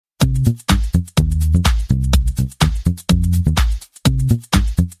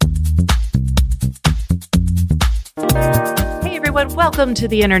Welcome to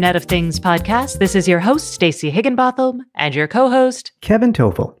the Internet of Things podcast. This is your host, Stacey Higginbotham, and your co-host, Kevin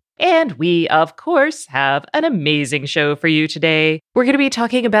Toffel. And we, of course, have an amazing show for you today. We're going to be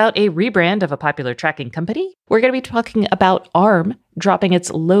talking about a rebrand of a popular tracking company. We're going to be talking about ARM dropping its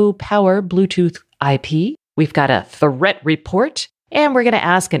low-power Bluetooth IP. We've got a threat report, and we're going to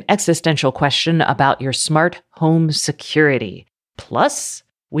ask an existential question about your smart home security. Plus,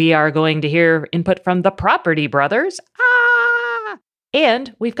 we are going to hear input from the Property Brothers.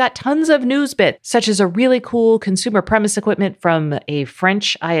 And we've got tons of news bits, such as a really cool consumer premise equipment from a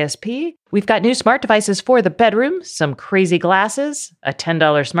French ISP. We've got new smart devices for the bedroom, some crazy glasses, a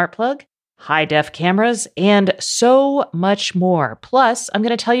 $10 smart plug, high-def cameras, and so much more. Plus, I'm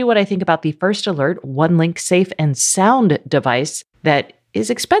going to tell you what I think about the First Alert one-link safe and sound device that is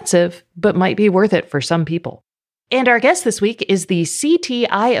expensive, but might be worth it for some people. And our guest this week is the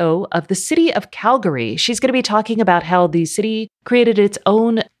CTIO of the city of Calgary. She's going to be talking about how the city created its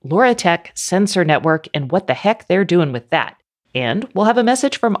own LoRaTech sensor network and what the heck they're doing with that. And we'll have a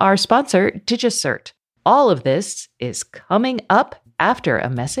message from our sponsor, DigiCert. All of this is coming up after a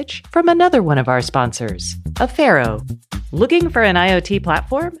message from another one of our sponsors, Affero. Looking for an IoT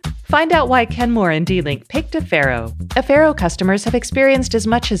platform? Find out why Kenmore and D-Link picked Affero. Affero customers have experienced as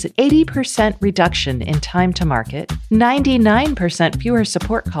much as 80% reduction in time to market, 99% fewer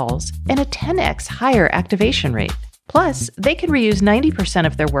support calls, and a 10x higher activation rate. Plus, they can reuse 90%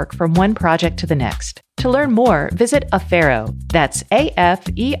 of their work from one project to the next. To learn more, visit Affero. That's AFERO.io.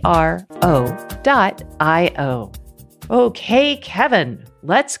 Okay, Kevin,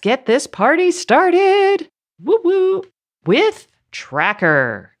 let's get this party started. Woo-woo. With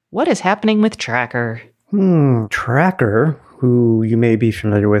Tracker. What is happening with Tracker? Tracker, who you may be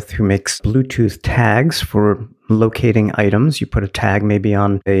familiar with, who makes Bluetooth tags for locating items. You put a tag maybe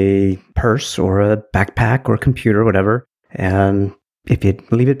on a purse or a backpack or a computer, whatever. And if you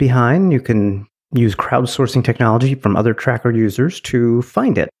leave it behind, you can use crowdsourcing technology from other Tracker users to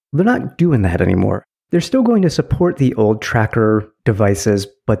find it. They're not doing that anymore. They're still going to support the old Tracker devices,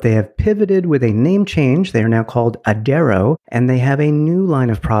 but they have pivoted with a name change. They are now called Adero, and they have a new line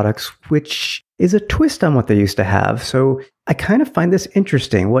of products, which is a twist on what they used to have. So I kind of find this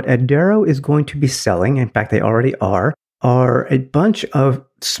interesting. What Adero is going to be selling, in fact, they already are a bunch of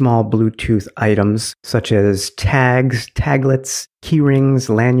small Bluetooth items, such as tags, taglets, keyrings,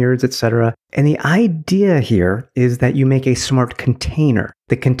 lanyards, etc. And the idea here is that you make a smart container.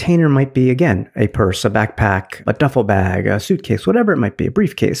 The container might be, again, a purse, a backpack, a duffel bag, a suitcase, whatever it might be, a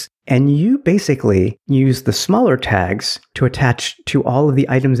briefcase. And you basically use the smaller tags to attach to all of the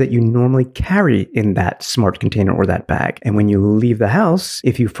items that you normally carry in that smart container or that bag. And when you leave the house,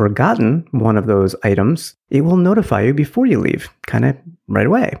 if you've forgotten one of those items, it will notify you before you leave, kind of right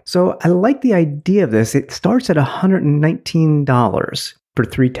away. So I like the idea of this. It starts at $119 for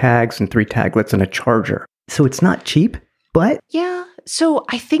 3 tags and 3 taglets and a charger. So it's not cheap, but... Yeah, so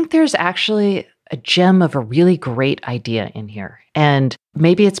I think there's actually a gem of a really great idea in here. And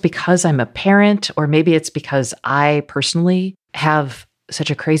maybe it's because I'm a parent, or maybe it's because I personally have such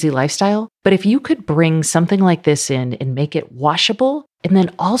a crazy lifestyle. But if you could bring something like this in and make it washable, and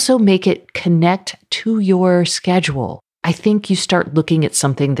then also make it connect to your schedule, I think you start looking at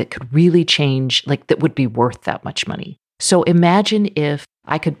something that could really change, like that would be worth that much money. So imagine if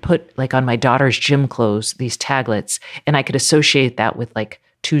I could put like on my daughter's gym clothes, these taglets, and I could associate that with like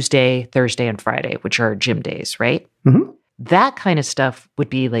Tuesday, Thursday, and Friday, which are gym days, right? Mm-hmm. That kind of stuff would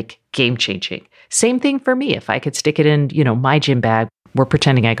be like game changing. Same thing for me. If I could stick it in, my gym bag, we're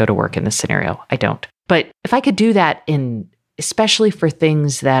pretending I go to work in this scenario. I don't. But if I could do that especially for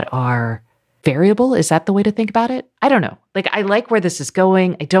things that are variable, is that the way to think about it? I don't know. Like, I like where this is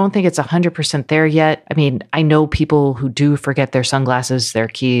going. I don't think it's 100% there yet. I mean, I know people who do forget their sunglasses, their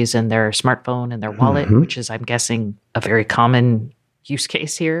keys, and their smartphone and their wallet, which is, I'm guessing, a very common use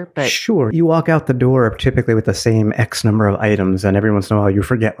case here. But sure, you walk out the door typically with the same X number of items, and every once in a while you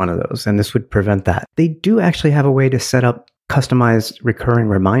forget one of those, and this would prevent that. They do actually have a way to set up customized recurring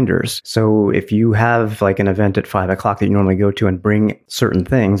reminders. So if you have like an event at 5 o'clock that you normally go to and bring certain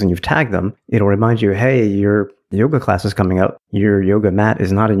things and you've tagged them, it'll remind you, hey, your yoga class is coming up. Your yoga mat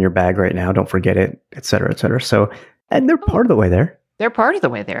is not in your bag right now. Don't forget it, et cetera, et cetera. So, and they're part of the way there. They're part of the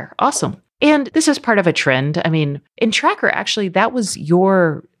way there. Awesome. And this is part of a trend. I mean, in Tracker, actually, that was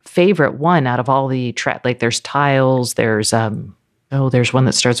your favorite one out of all the like there's tiles, there's there's one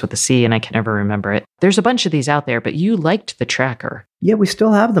that starts with a C and I can never remember it. There's a bunch of these out there, but you liked the Tracker. Yeah, we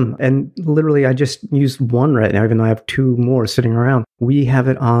still have them. And literally, I just used one right now, even though I have 2 more sitting around. We have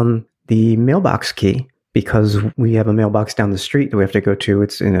it on the mailbox key. because we have a mailbox down the street that we have to go to.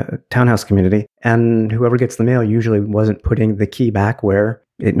 It's in a townhouse community. And whoever gets the mail usually wasn't putting the key back where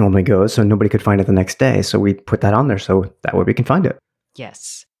it normally goes, so nobody could find it the next day. So we put that on there so that way we can find it.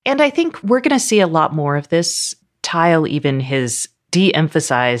 Yes. And I think we're going to see a lot more of this. Tile even has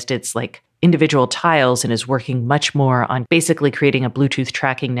de-emphasized its like individual tiles and is working much more on basically creating a Bluetooth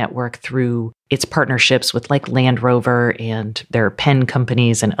tracking network through its partnerships with like Land Rover and their pen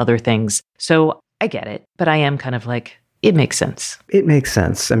companies and other things. So I get it, but I am kind of like, it makes sense. It makes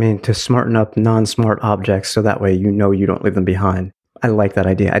sense. I mean, to smarten up non-smart objects so that way you know you don't leave them behind. I like that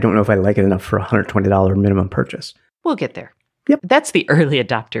idea. I don't know if I like it enough for a $120 minimum purchase. We'll get there. Yep. That's the early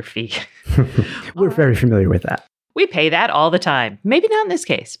adopter fee. We're very familiar with that. We pay that all the time. Maybe not in this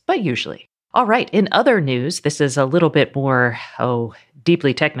case, but usually. All right. In other news, this is a little bit more,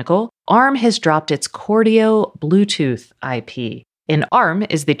 deeply technical. ARM has dropped its Cordio Bluetooth IP. And ARM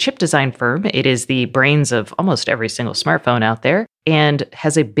is the chip design firm. It is the brains of almost every single smartphone out there and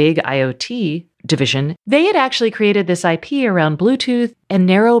has a big IoT division. They had actually created this IP around Bluetooth and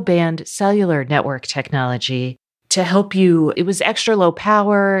narrowband cellular network technology to help you. It was extra low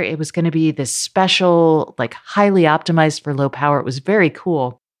power. It was going to be this special, like highly optimized for low power. It was very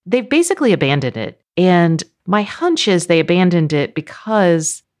cool. They've basically abandoned it. And my hunch is they abandoned it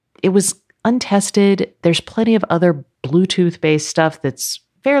because it was untested. There's plenty of other Bluetooth-based stuff that's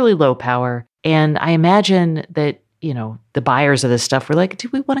fairly low power. And I imagine that, the buyers of this stuff were like, do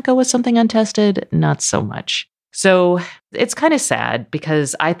we want to go with something untested? Not so much. So it's kind of sad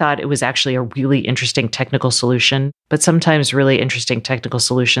because I thought it was actually a really interesting technical solution. But sometimes really interesting technical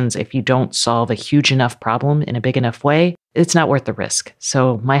solutions, if you don't solve a huge enough problem in a big enough way, it's not worth the risk.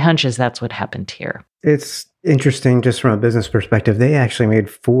 So my hunch is that's what happened here. It's interesting just from a business perspective. They actually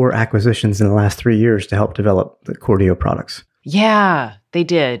made 4 acquisitions in the last 3 years to help develop the Cordio products. Yeah, they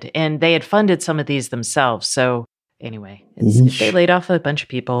did. And they had funded some of these themselves. So anyway, they laid off a bunch of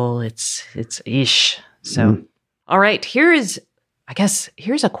people. It's ish. So, All right, here's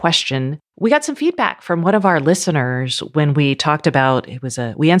a question. We got some feedback from one of our listeners when we talked about,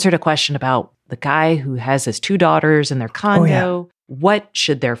 we answered a question about the guy who has his 2 daughters in their condo. Oh, yeah. What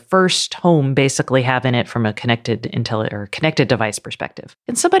should their first home basically have in it from a connected device perspective?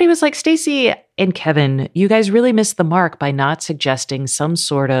 And somebody was like, Stacy and Kevin, you guys really missed the mark by not suggesting some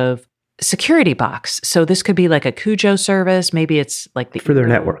sort of security box. So this could be like a Cujo service. Maybe it's like for their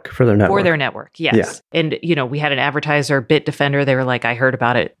network. For their network, yes. Yeah. And, we had an advertiser, Bitdefender. They were like, I heard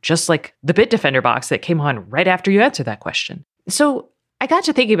about it, just like the Bitdefender box that came on right after you answered that question. So I got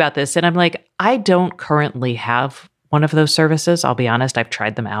to thinking about this and I'm like, I don't currently have one of those services. I'll be honest, I've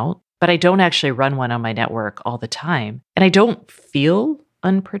tried them out, but I don't actually run one on my network all the time. And I don't feel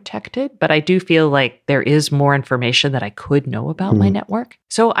unprotected, but I do feel like there is more information that I could know about my network.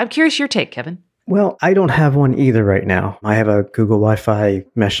 So I'm curious your take, Kevin. Well, I don't have one either right now. I have a Google Wi-Fi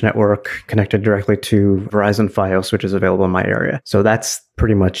mesh network connected directly to Verizon Fios, which is available in my area. So that's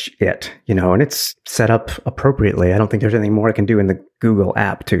pretty much it, and it's set up appropriately. I don't think there's anything more I can do in the Google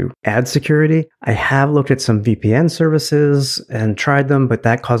app to add security. I have looked at some VPN services and tried them, but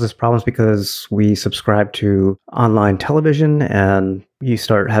that causes problems because we subscribe to online television and you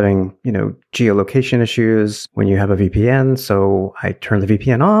start having, geolocation issues when you have a VPN. So I turn the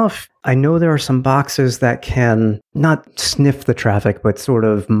VPN off. I know there are some boxes that can not sniff the traffic, but sort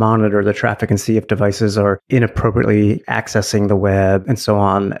of monitor the traffic and see if devices are inappropriately accessing the web and so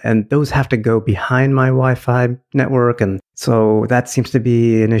on. And those have to go behind my Wi-Fi network. And so that seems to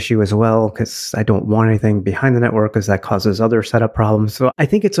be an issue as well, because I don't want anything behind the network because that causes other setup problems. So I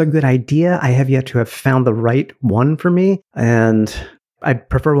think it's a good idea. I have yet to have found the right one for me. And I'd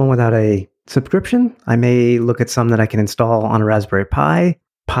prefer one without a subscription. I may look at some that I can install on a Raspberry Pi.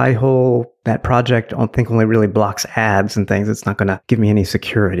 Pi-hole, that project, I think only really blocks ads and things. It's not going to give me any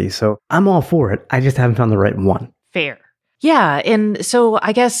security. So I'm all for it. I just haven't found the right one. Fair. Yeah. And so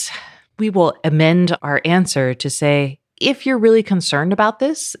I guess we will amend our answer to say, if you're really concerned about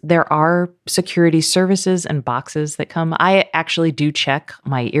this, there are security services and boxes that come. I actually do check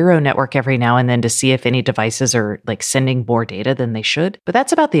my Eero network every now and then to see if any devices are like sending more data than they should. But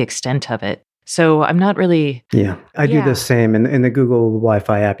that's about the extent of it. So I'm not really... Yeah, I do the same. In the Google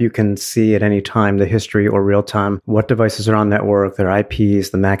Wi-Fi app, you can see at any time the history or real time, what devices are on network, their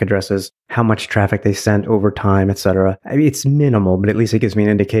IPs, the MAC addresses, how much traffic they sent over time, etc. I mean, it's minimal, but at least it gives me an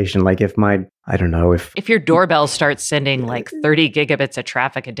indication. Like if my, I don't know, if your doorbell starts sending like 30 gigabits of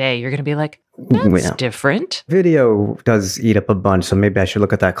traffic a day, you're going to be like, that's different. Video does eat up a bunch, so maybe I should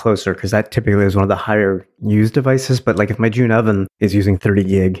look at that closer because that typically is one of the higher used devices. But like if my June oven is using 30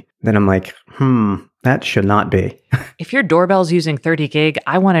 gig, then I'm like, That should not be. If your doorbell's using 30 gig,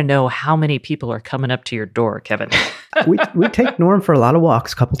 I want to know how many people are coming up to your door, Kevin. we take Norm for a lot of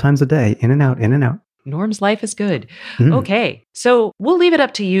walks, a couple times a day, in and out, in and out. Norm's life is good. Okay, so we'll leave it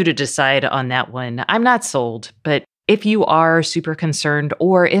up to you to decide on that one. I'm not sold, but if you are super concerned,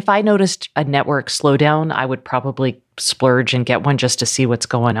 or if I noticed a network slowdown, I would probably splurge and get one just to see what's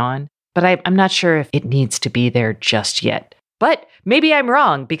going on. But I'm not sure if it needs to be there just yet. But maybe I'm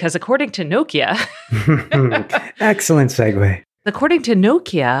wrong, because according to Nokia... Excellent segue. According to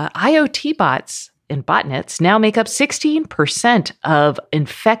Nokia, IoT bots and botnets now make up 16% of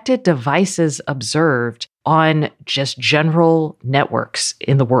infected devices observed on just general networks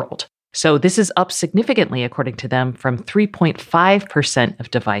in the world. So this is up significantly, according to them, from 3.5%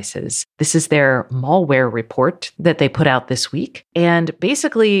 of devices. This is their malware report that they put out this week. And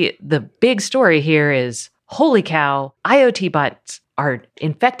basically, the big story here is, holy cow, IoT bots are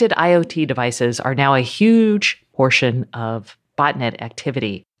infected IoT devices are now a huge portion of botnet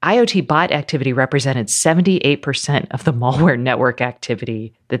activity. IoT bot activity represented 78% of the malware network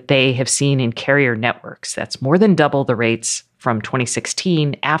activity that they have seen in carrier networks. That's more than double the rates from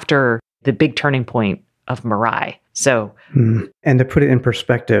 2016 after the big turning point of Mirai. So, and to put it in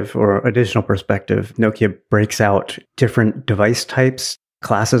perspective, or additional perspective, Nokia breaks out different device types,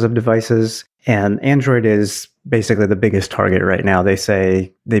 classes of devices, and Android is basically the biggest target right now. They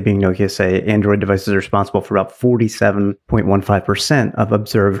being Nokia, say Android devices are responsible for about 47.15% of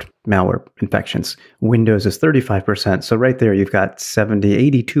observed malware infections. Windows is 35%. So right there, you've got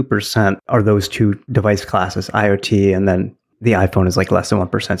 82% are those two device classes, IoT, and then the iPhone is like less than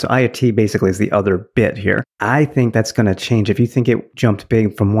 1%. So IoT basically is the other bit here. I think that's going to change. If you think it jumped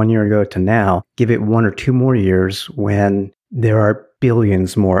big from 1 year ago to now, give it 1 or 2 more years when there are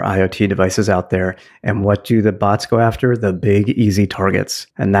billions more IoT devices out there. And what do the bots go after? The big, easy targets.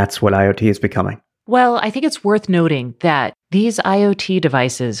 And that's what IoT is becoming. Well, I think it's worth noting that these IoT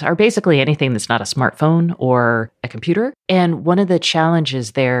devices are basically anything that's not a smartphone or a computer. And one of the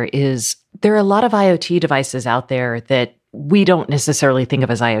challenges there is there are a lot of IoT devices out there that we don't necessarily think of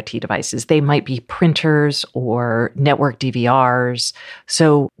as IoT devices. They might be printers or network DVRs.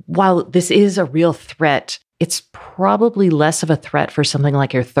 So while this is a real threat, it's probably less of a threat for something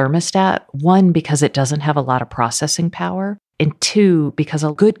like your thermostat. 1, because it doesn't have a lot of processing power. And 2, because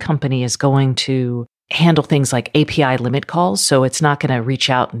a good company is going to handle things like API limit calls. So it's not going to reach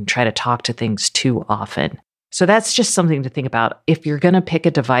out and try to talk to things too often. So that's just something to think about. If you're going to pick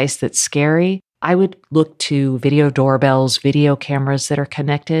a device that's scary, I would look to video doorbells, video cameras that are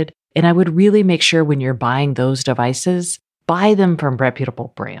connected. And I would really make sure when you're buying those devices, buy them from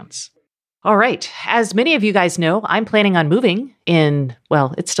reputable brands. All right. As many of you guys know, I'm planning on moving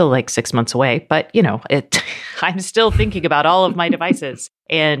it's still like 6 months away, but I'm still thinking about all of my devices.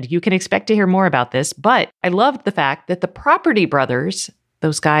 And you can expect to hear more about this. But I loved the fact that the Property Brothers,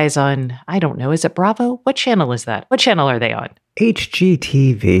 those guys on, I don't know, is it Bravo? What channel is that? What channel are they on?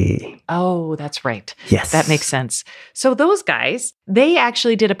 HGTV. Oh, that's right. Yes. That makes sense. So those guys, they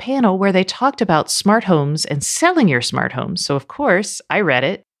actually did a panel where they talked about smart homes and selling your smart homes. So of course, I read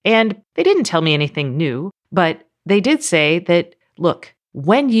it. And they didn't tell me anything new, but they did say that, look,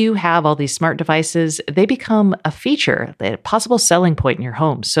 when you have all these smart devices, they become a feature, a possible selling point in your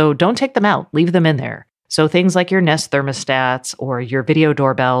home. So don't take them out, leave them in there. So things like your Nest thermostats or your video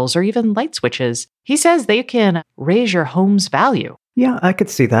doorbells or even light switches, he says they can raise your home's value. Yeah, I could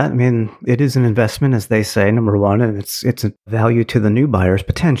see that. I mean, it is an investment, as they say, number one, and it's a value to the new buyers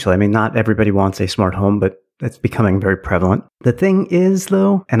potentially. I mean, not everybody wants a smart home, but it's becoming very prevalent. The thing is,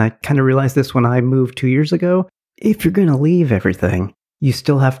 though, and I kind of realized this when I moved 2 years ago, if you're going to leave everything, you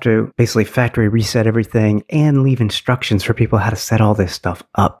still have to basically factory reset everything and leave instructions for people how to set all this stuff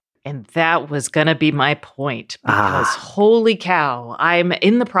up. And that was going to be my point, because holy cow, I'm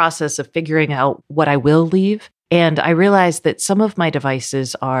in the process of figuring out what I will leave. And I realized that some of my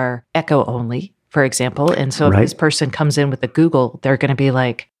devices are Echo only, for example. And so if this person comes in with a Google, they're going to be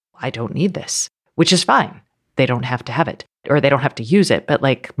like, I don't need this, which is fine. They don't have to have it, or they don't have to use it, but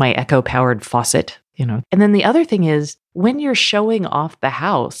like my Echo powered faucet, And then the other thing is, when you're showing off the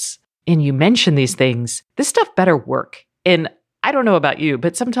house and you mention these things, this stuff better work. And I don't know about you,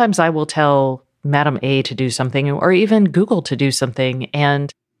 but sometimes I will tell Madam A to do something, or even Google to do something,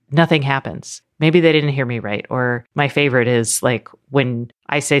 and nothing happens. Maybe they didn't hear me right. Or my favorite is like when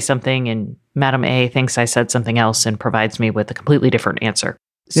I say something and Madam A thinks I said something else and provides me with a completely different answer.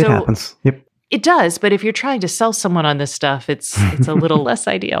 It happens. Yep. It does, but if you're trying to sell someone on this stuff, it's a little less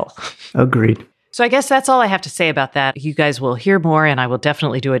ideal. Agreed. So I guess that's all I have to say about that. You guys will hear more, and I will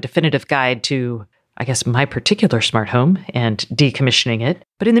definitely do a definitive guide to I guess, my particular smart home and decommissioning it.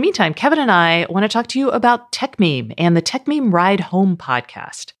 But in the meantime, Kevin and I want to talk to you about TechMeme and the TechMeme Ride Home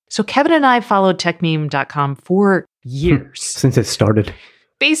podcast. So Kevin and I followed TechMeme.com for years. Since it started.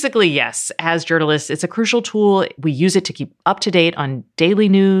 Basically, yes. As journalists, it's a crucial tool. We use it to keep up to date on daily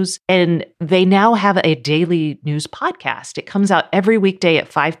news. And they now have a daily news podcast. It comes out every weekday at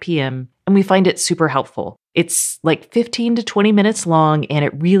 5 p.m. and we find it super helpful. It's like 15 to 20 minutes long, and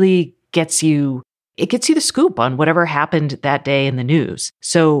it really gets you the scoop on whatever happened that day in the news.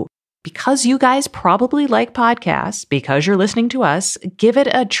 So because you guys probably like podcasts, because you're listening to us, give it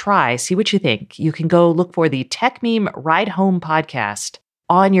a try. See what you think. You can go look for the TechMeme Ride Home podcast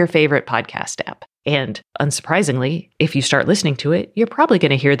on your favorite podcast app. And unsurprisingly, if you start listening to it, you're probably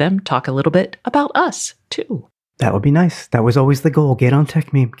going to hear them talk a little bit about us too. That would be nice. That was always the goal. Get on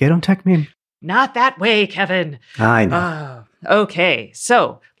TechMeme. Get on TechMeme. Not that way, Kevin. I know. Okay,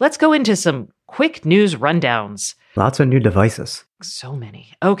 so let's go into some quick news rundowns. Lots of new devices. So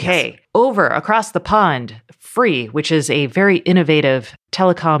many. Okay. Yes. Over across the pond, Free, which is a very innovative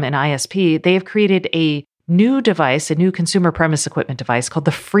telecom and ISP, they have created a new device, a new consumer premise equipment device called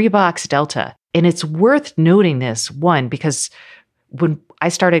the Freebox Delta. And it's worth noting this, one, because when I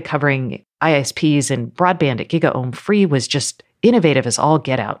started covering ISPs and broadband at GigaOhm, Free was just innovative as all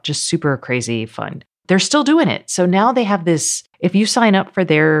get out, just super crazy fun. They're still doing it. So now they have this, if you sign up for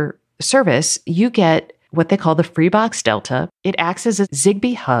their service, you get what they call the Freebox Delta. It acts as a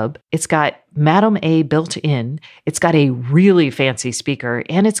Zigbee hub. It's got Madam A built in. It's got a really fancy speaker,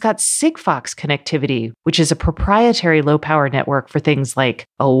 and it's got Sigfox connectivity, which is a proprietary low power network for things like,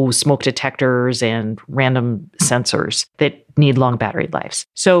 smoke detectors and random sensors that need long battery lives.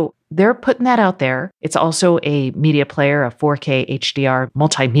 So they're putting that out there. It's also a media player, a 4K HDR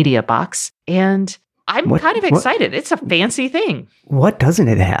multimedia box. And I'm kind of excited. It's a fancy thing. What doesn't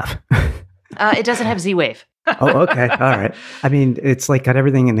it have? It doesn't have Z-Wave. Oh, okay. All right. I mean, it's like got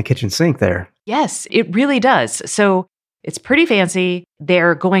everything in the kitchen sink there. Yes, it really does. So it's pretty fancy.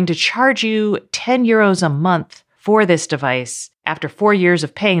 They're going to charge you 10 euros a month for this device. After 4 years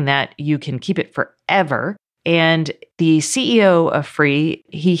of paying that, you can keep it forever. And the CEO of Free,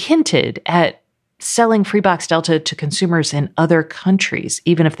 he hinted at selling Freebox Delta to consumers in other countries,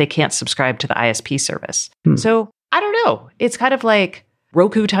 even if they can't subscribe to the ISP service. So I don't know. It's kind of like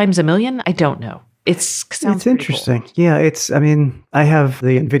Roku times a million? I don't know. It's interesting. Cool. Yeah, I have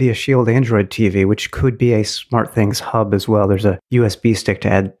the NVIDIA Shield Android TV, which could be a SmartThings hub as well. There's a USB stick to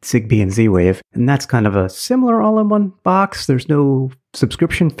add Zigbee and Z-Wave, and that's kind of a similar all-in-one box. There's no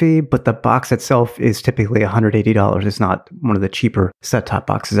subscription fee, but the box itself is typically $180. It's not one of the cheaper set-top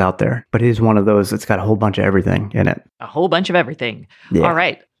boxes out there, but it is one of those that's got a whole bunch of everything in it. A whole bunch of everything. Yeah. All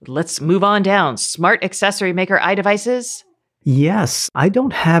right, let's move on down. Smart accessory maker iDevices. Yes, I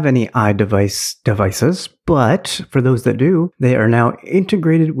don't have any devices, but for those that do, they are now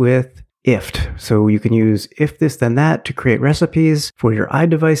integrated with IFT. So you can use If This Then That to create recipes for your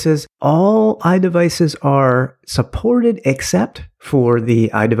iDevices. All iDevices are supported except for the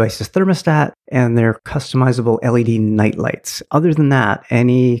iDevices thermostat and their customizable LED night lights. Other than that,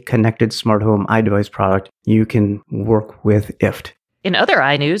 any connected smart home iDevice product, you can work with IFT. In other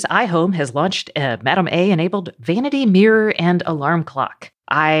iNews, iHome has launched a Madam A-enabled vanity mirror and alarm clock.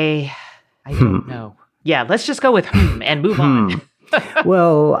 I don't know. Yeah, let's just go with and move on.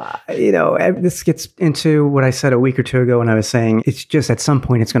 Well, this gets into what I said a week or two ago when I was saying it's just at some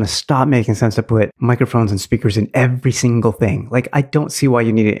point it's going to stop making sense to put microphones and speakers in every single thing. Like, I don't see why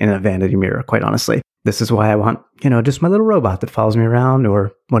you need it in a vanity mirror, quite honestly. This is why I want, just my little robot that follows me around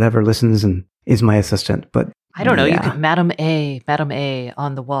or whatever, listens and is my assistant. But I don't know. Yeah. You could Madam A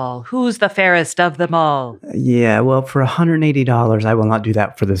on the wall. Who's the fairest of them all? Yeah, well, for $180, I will not do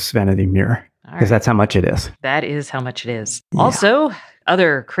that for this vanity mirror because that's how much it is. That is how much it is. Yeah. Also,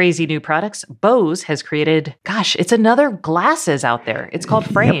 other crazy new products. Bose has created, it's another glasses out there. It's called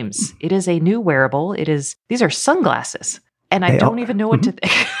Frames. Yep. It is a new wearable. These are sunglasses. And I don't even know what to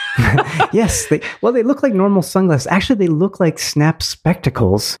think. Yes. They look like normal sunglasses. Actually, they look like Snap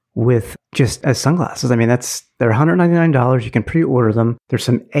spectacles with just as sunglasses. I mean, they're $199. You can pre-order them. There's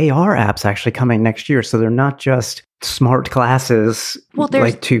some AR apps actually coming next year. So they're not just smart glasses. Well,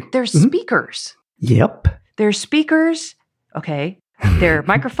 there's speakers. Yep. There's speakers. Okay. They're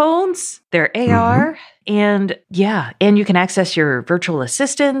microphones, they're AR, and you can access your virtual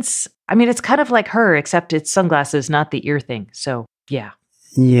assistants. I mean, it's kind of like her, except it's sunglasses, not the ear thing. So, yeah.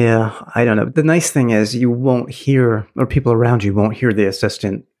 Yeah, I don't know. The nice thing is you won't hear, or people around you won't hear the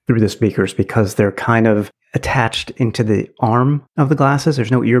assistant through the speakers because they're kind of attached into the arm of the glasses.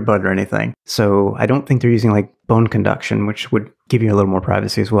 There's no earbud or anything. So I don't think they're using like bone conduction, which would give you a little more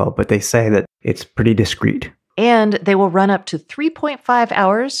privacy as well. But they say that it's pretty discreet. And they will run up to 3.5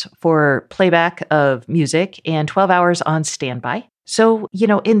 hours for playback of music and 12 hours on standby. So,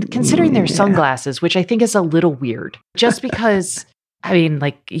 in considering their sunglasses, which I think is a little weird, just because,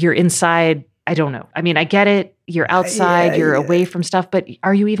 like you're inside, I don't know. I get it. You're outside, you're away from stuff, but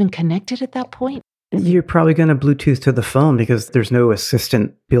are you even connected at that point? You're probably going to Bluetooth to the phone because there's no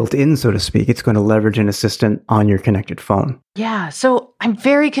assistant built in, so to speak. It's going to leverage an assistant on your connected phone. Yeah. So I'm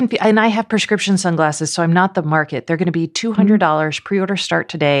very confused. And I have prescription sunglasses, so I'm not the market. They're going to be $200. Pre-order start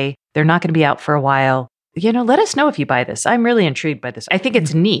today. They're not going to be out for a while. Let us know if you buy this. I'm really intrigued by this. I think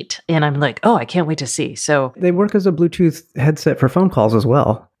it's neat. And I'm like, I can't wait to see. So they work as a Bluetooth headset for phone calls as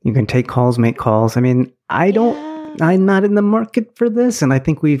well. You can take calls, make calls. I'm not in the market for this. And I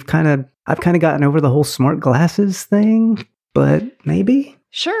think I've kind of gotten over the whole smart glasses thing, but maybe.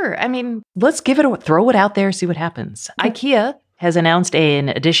 Sure. Let's throw it out there, see what happens. IKEA has announced an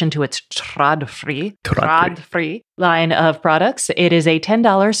addition to its Trådfri line of products. It is a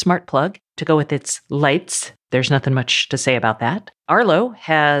 $10 smart plug to go with its lights. There's nothing much to say about that. Arlo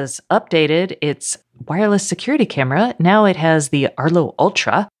has updated its wireless security camera. Now it has the Arlo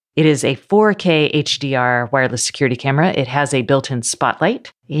Ultra. It is a 4K HDR wireless security camera. It has a built-in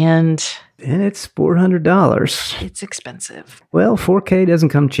spotlight and it's $400. It's expensive. Well, 4K doesn't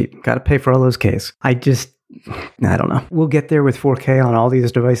come cheap. Got to pay for all those Ks. I don't know. We'll get there with 4K on all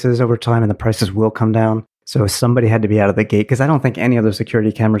these devices over time and the prices will come down. So somebody had to be out of the gate because I don't think any other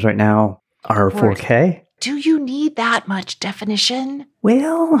security cameras right now are 4K. Do you need that much definition?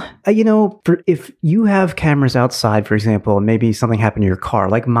 Well, if you have cameras outside, for example, maybe something happened to your car,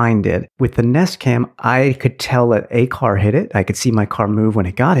 like mine did. With the Nest Cam, I could tell that a car hit it. I could see my car move when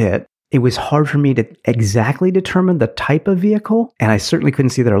it got hit. It was hard for me to exactly determine the type of vehicle, and I certainly couldn't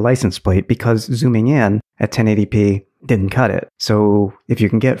see their license plate because zooming in at 1080p didn't cut it. So if you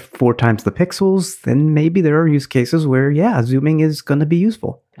can get 4 times the pixels, then maybe there are use cases where, zooming is going to be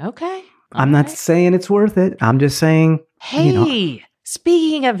useful. Okay. I'm not saying it's worth it. I'm just saying, hey,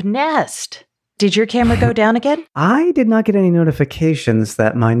 speaking of Nest, did your camera go down again? I did not get any notifications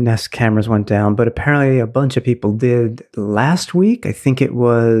that my Nest cameras went down, but apparently a bunch of people did last week. I think it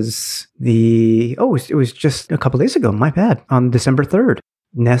was it was just a couple days ago. My bad. On December 3rd.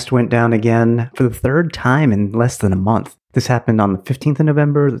 Nest went down again for the 3rd time in less than a month. This happened on the 15th of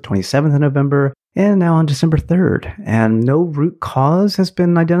November, the 27th of November, and now on December 3rd. And no root cause has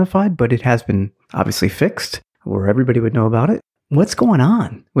been identified, but it has been obviously fixed, or everybody would know about it. What's going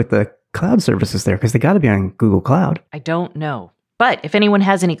on with the cloud services there? Because they got to be on Google Cloud. I don't know. But if anyone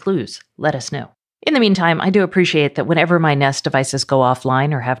has any clues, let us know. In the meantime, I do appreciate that whenever my Nest devices go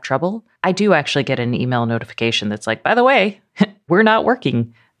offline or have trouble, I do actually get an email notification that's like, by the way, we're not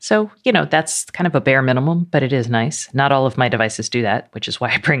working. So, that's kind of a bare minimum, but it is nice. Not all of my devices do that, which is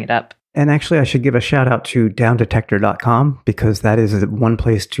why I bring it up. And actually, I should give a shout out to downdetector.com because that is one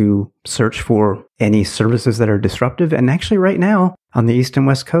place to search for any services that are disruptive. And actually, right now on the East and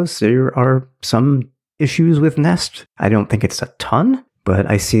West Coast, there are some issues with Nest. I don't think it's a ton, but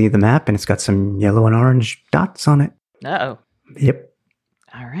I see the map and it's got some yellow and orange dots on it. Uh-oh. Yep.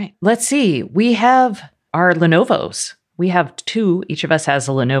 All right. Let's see. We have our Lenovos. We have 2. Each of us has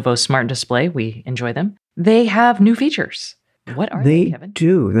a Lenovo Smart Display. We enjoy them. They have new features. What are they, Kevin?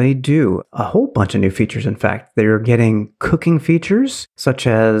 They do. A whole bunch of new features, in fact. They're getting cooking features, such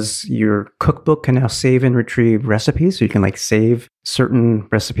as your cookbook can now save and retrieve recipes. So you can save certain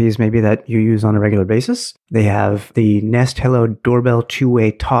recipes maybe that you use on a regular basis. They have the Nest Hello Doorbell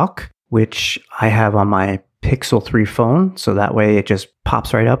two-way talk, which I have on my Pixel 3 phone. So that way it just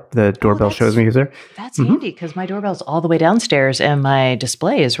pops right up. The doorbell shows me who's there. That's handy because my doorbell's all the way downstairs and my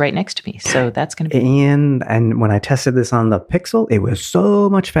display is right next to me. So that's going to be... And when I tested this on the Pixel, it was so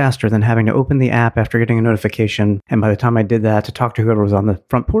much faster than having to open the app after getting a notification. And by the time I did that to talk to whoever was on the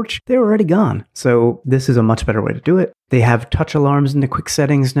front porch, they were already gone. So this is a much better way to do it. They have touch alarms in the quick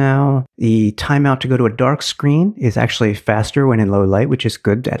settings now. The timeout to go to a dark screen is actually faster when in low light, which is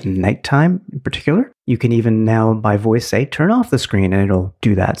good at nighttime in particular. You can even now by voice say, turn off the screen, and it'll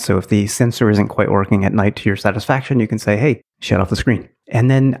do that. So if the sensor isn't quite working at night to your satisfaction, you can say, hey, shut off the screen. And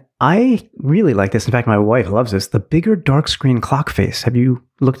then I really like this. In fact, my wife loves this. The bigger dark screen clock face. Have you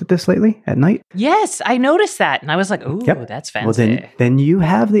looked at this lately at night? Yes, I noticed that. And I was like, ooh, that's fancy. Well, then you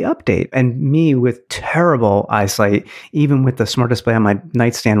have the update. And me with terrible eyesight, even with the smart display on my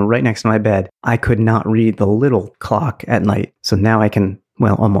nightstand right next to my bed, I could not read the little clock at night. So now I can,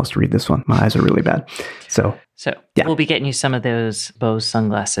 almost read this one. My eyes are really bad. So So Yeah. we'll be getting you some of those Bose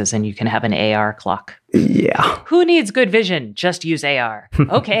sunglasses and you can have an AR clock. Yeah. Who needs good vision? Just use AR.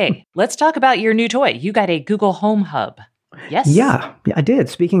 Okay, let's talk about your new toy. You got a Google Home Hub. Yes? Yeah, I did.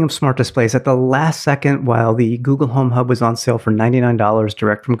 Speaking of smart displays, at the last second, while the Google Home Hub was on sale for $99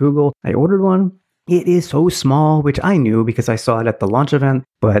 direct from Google, I ordered one. It is so small, which I knew because I saw it at the launch event,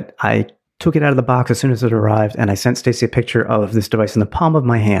 but I took it out of the box as soon as it arrived, and I sent Stacey a picture of this device in the palm of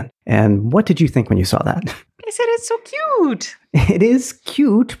my hand. And what did you think when you saw that? I said it's so cute. It is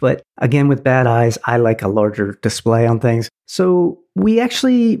cute, but again, with bad eyes, I like a larger display on things. So we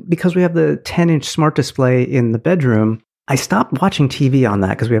actually, because we have the 10-inch smart display in the bedroom, I stopped watching TV on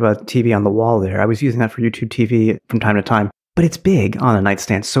that because we have a TV on the wall there. I was using that for YouTube TV from time to time, but it's big on a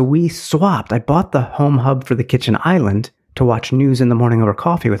nightstand. So we swapped. I bought the Home Hub for the kitchen island to watch news in the morning over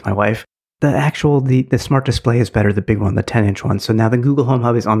coffee with my wife. The smart display is better, the big one, the 10-inch one. So now the Google Home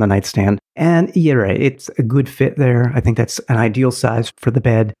Hub is on the nightstand. And you're right, it's a good fit there. I think that's an ideal size for the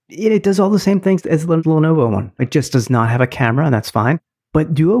bed. It does all the same things as the Lenovo one. It just does not have a camera, and that's fine.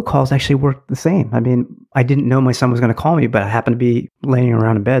 But duo calls actually work the same. I mean, I didn't know my son was going to call me, but I happened to be laying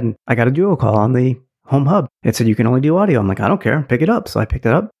around in bed, and I got a duo call on the Home Hub. It said, you can only do audio. I'm like, I don't care. Pick it up. So I picked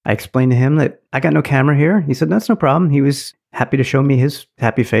it up. I explained to him that I got no camera here. He said, that's no problem. He was happy to show me his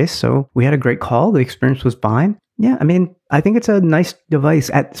happy face. So we had a great call. The experience was fine. Yeah, I mean, I think it's a nice device,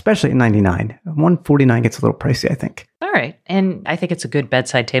 especially at $99. $149 gets a little pricey, I think. All right. And I think it's a good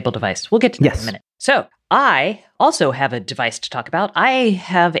bedside table device. We'll get to that in a minute. So I also have a device to talk about. I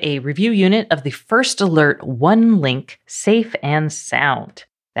have a review unit of the First Alert One Link Safe and Sound.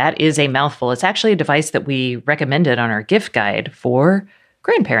 That is a mouthful. It's actually a device that we recommended on our gift guide for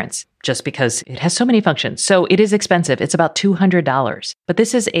grandparents, just because it has so many functions. So it is expensive. It's about $200. But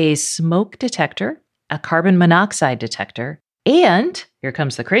this is a smoke detector, a carbon monoxide detector, and here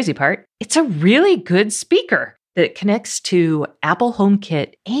comes the crazy part, it's a really good speaker that connects to Apple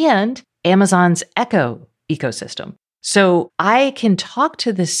HomeKit and Amazon's Echo ecosystem. So I can talk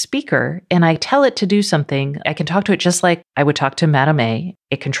to this speaker and I tell it to do something. I can talk to it just like I would talk to Madame A.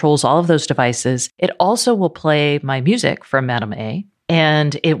 It controls all of those devices. It also will play my music from Madame A.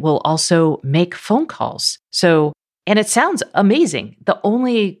 And it will also make phone calls. And it sounds amazing. The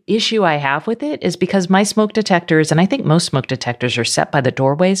only issue I have with it is because my smoke detectors, and I think most smoke detectors are set by the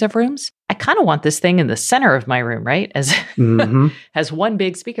doorways of rooms. I kind of want this thing in the center of my room, right? As has one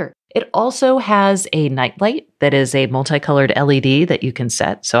big speaker. It also has a nightlight that is a multicolored LED that you can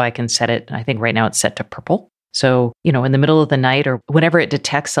set. So I can set it, I think right now it's set to purple. So, in the middle of the night or whenever it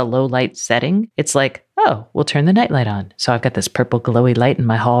detects a low light setting, it's like, oh, we'll turn the nightlight on. So I've got this purple glowy light in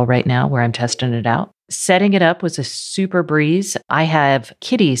my hall right now where I'm testing it out. Setting it up was a super breeze. I have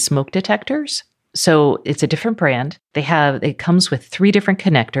Kitty smoke detectors. So it's a different brand. It comes with 3 different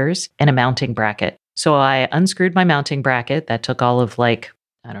connectors and a mounting bracket. So I unscrewed my mounting bracket. That took all of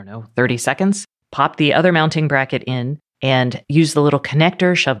 30 seconds. Popped the other mounting bracket in and used the little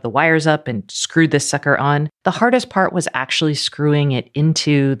connector, shoved the wires up and screwed this sucker on. The hardest part was actually screwing it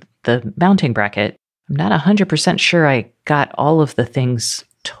into the mounting bracket. I'm not 100% sure I got all of the things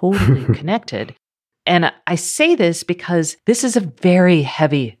totally connected. And I say this because this is a very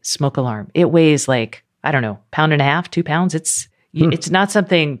heavy smoke alarm. It weighs pound and a half, 2 pounds. It's not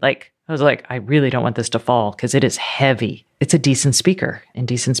something I was like, I really don't want this to fall because it is heavy. It's a decent speaker, and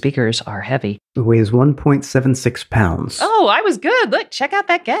decent speakers are heavy. It weighs 1.76 pounds. Oh, I was good. Look, check out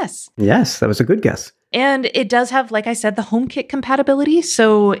that guess. Yes, that was a good guess. And it does have, like I said, the HomeKit compatibility.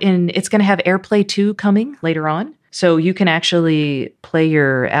 So it's going to have AirPlay 2 coming later on. So you can actually play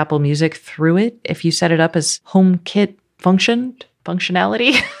your Apple Music through it if you set it up as HomeKit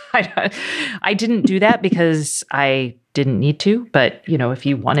functionality. I didn't do that because I didn't need to, but if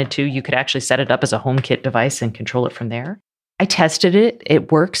you wanted to, you could actually set it up as a HomeKit device and control it from there. I tested it.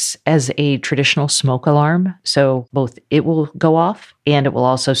 It works as a traditional smoke alarm. So both it will go off and it will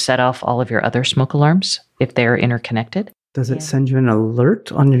also set off all of your other smoke alarms if they're interconnected. Does it send you an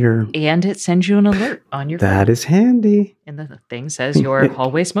alert on your... And it sends you an alert on your phone. That is handy. And the thing says your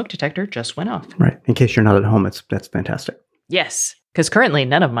hallway smoke detector just went off. Right. In case you're not at home, that's fantastic. Yes. Because currently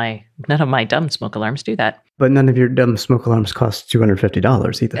none of my dumb smoke alarms do that. But none of your dumb smoke alarms cost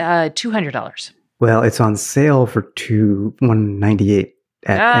 $250 either. $200. Well, it's on sale for $198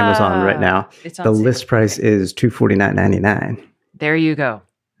 at Amazon right now. The list price is $249.99. There you go.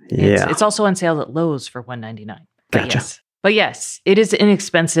 Yeah. It's also on sale at Lowe's for $199. Gotcha. But yes, it is an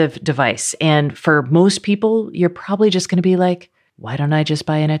inexpensive device. And for most people, you're probably just going to be like, why don't I just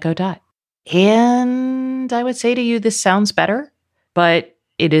buy an Echo Dot? And I would say to you, this sounds better, but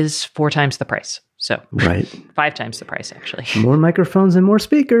it is 4 times the price. So right. 5 times the price, actually. More microphones and more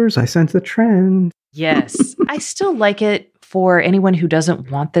speakers. I sense the trend. Yes. I still like it for anyone who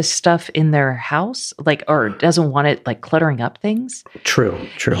doesn't want this stuff in their house, or doesn't want it cluttering up things. True.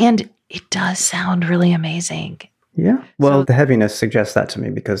 And it does sound really amazing. Yeah. Well, the heaviness suggests that to me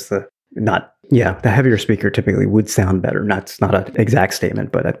because the heavier speaker typically would sound better. It's not an exact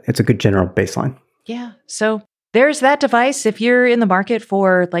statement, but it's a good general baseline. Yeah. So there's that device. If you're in the market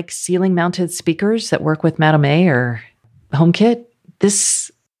for ceiling mounted speakers that work with Madame A or HomeKit,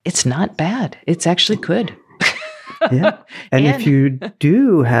 it's not bad. It's actually good. Yeah. And if you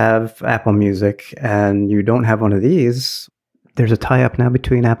do have Apple Music and you don't have one of these, there's a tie-up now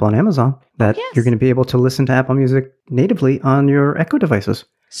between Apple and Amazon that you're going to be able to listen to Apple Music natively on your Echo devices.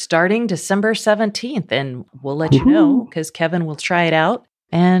 Starting December 17th. And we'll let you know because Kevin will try it out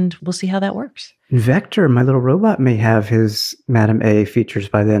and we'll see how that works. Vector, my little robot, may have his Madame A features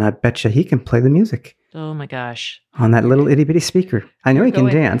by then. I bet you he can play the music. Oh my gosh. On that little itty bitty speaker. I know he can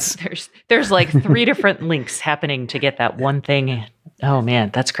dance. There's 3 different links happening to get that one thing. Oh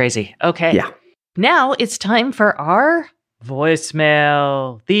man, that's crazy. Okay. Yeah. Now it's time for our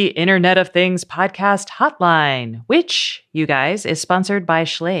voicemail, the Internet of Things podcast hotline, which, you guys, is sponsored by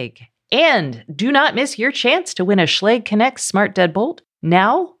Schlage. And do not miss your chance to win a Schlage Connect Smart Deadbolt.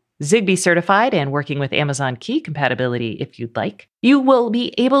 Now, Zigbee certified and working with Amazon Key compatibility if you'd like. You will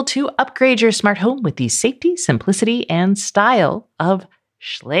be able to upgrade your smart home with the safety, simplicity, and style of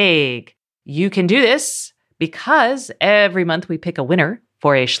Schlage. You can do this because every month we pick a winner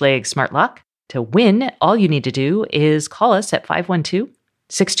for a Schlage Smart Lock. To win, all you need to do is call us at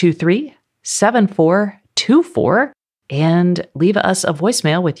 512-623-7424 and leave us a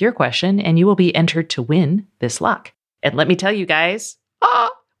voicemail with your question, and you will be entered to win this lock. And let me tell you guys,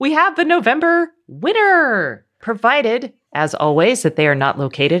 we have the November winner, provided, as always, that they are not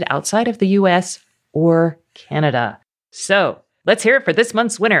located outside of the US or Canada. So let's hear it for this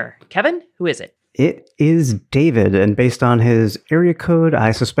month's winner. Kevin, who is it? It is David, and based on his area code,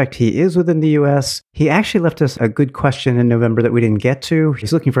 I suspect he is within the US. He actually left us a good question in November that we didn't get to.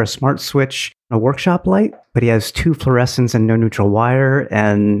 He's looking for a smart switch, a workshop light, but he has 2 fluorescents and no neutral wire,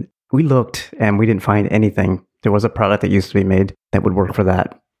 and we looked and we didn't find anything. There was a product that used to be made that would work for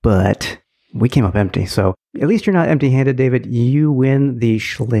that, but we came up empty. So at least you're not empty-handed, David. You win the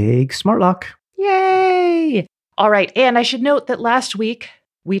Schlage Smart Lock. Yay! All right, and I should note that last week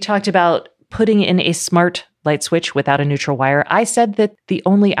we talked about putting in a smart light switch without a neutral wire. I said that the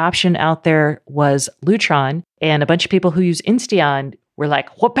only option out there was Lutron, and a bunch of people who use Insteon were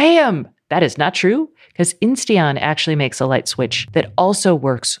like, wha-bam! That is not true, because Insteon actually makes a light switch that also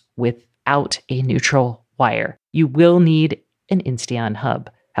works without a neutral wire. You will need an Insteon hub.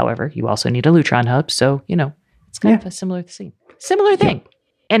 However, you also need a Lutron hub, so, it's kind of a similar thing. Yeah.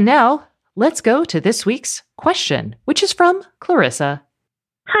 And now, let's go to this week's question, which is from Clarissa.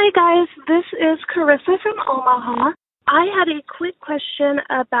 Hi guys, this is Carissa from Omaha. I had a quick question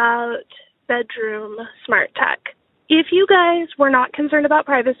about bedroom smart tech. If you guys were not concerned about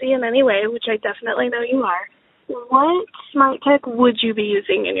privacy in any way, which I definitely know you are, what smart tech would you be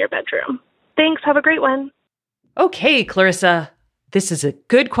using in your bedroom? Thanks, have a great one. Okay, Clarissa, this is a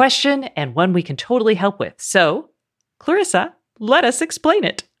good question and one we can totally help with. So, Clarissa, let us explain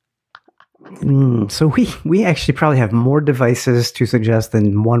it. So we actually probably have more devices to suggest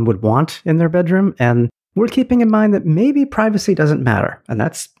than one would want in their bedroom, and we're keeping in mind that maybe privacy doesn't matter, and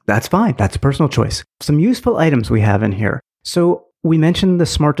that's fine. That's a personal choice. Some useful items we have in here. So we mentioned the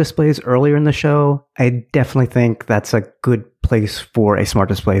smart displays earlier in the show. I definitely think that's a good place for a smart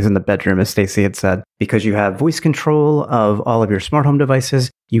displays in the bedroom, as Stacey had said, because you have voice control of all of your smart home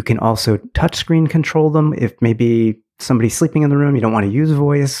devices. You can also touchscreen control them if maybe somebody's sleeping in the room, you don't want to use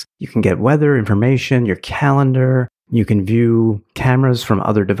voice. You can get weather information, your calendar. You can view cameras from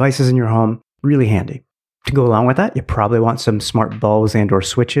other devices in your home. Really handy. To go along with that, you probably want some smart bulbs and or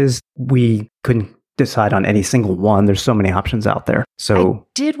switches. We couldn't decide on any single one. There's so many options out there. So I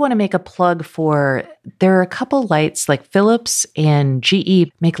did want to make a plug for, there are a couple lights like Philips and GE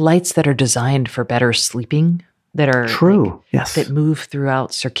make lights that are designed for better sleeping, that are true. Yes. That move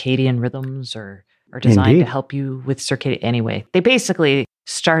throughout circadian rhythms or are designed to help you with circadian. Anyway, they basically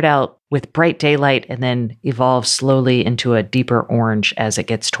start out with bright daylight and then evolve slowly into a deeper orange as it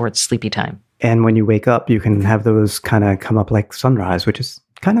gets towards sleepy time. And when you wake up, you can have those kind of come up like sunrise, which is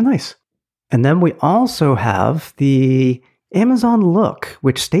kind of nice. And then we also have the Amazon Look,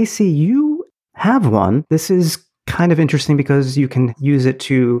 which Stacey, you have one. This is kind of interesting because you can use it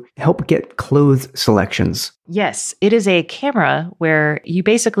to help get clothes selections. Yes, it is a camera where you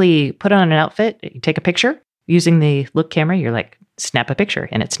basically put on an outfit, you take a picture using the Look camera, you're like, snap a picture,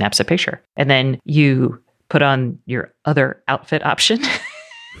 and it snaps a picture. And then you put on your other outfit option,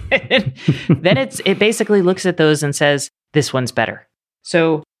 Then it basically looks at those and says, this one's better.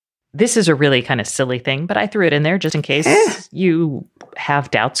 So this is a really kind of silly thing, but I threw it in there just in case you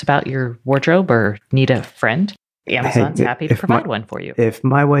have doubts about your wardrobe or need a friend. Amazon's happy to provide one for you. If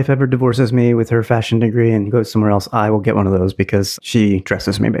my wife ever divorces me with her fashion degree and goes somewhere else, I will get one of those because she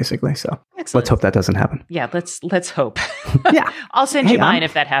dresses me basically. So Let's hope that doesn't happen. Yeah, let's hope. Yeah. I'll send you mine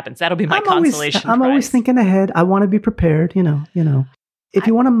if that happens. That'll be my consolation I'm prize. always thinking ahead. I want to be prepared, you know. If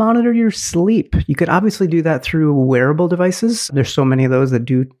you want to monitor your sleep, you could obviously do that through wearable devices. There's so many of those that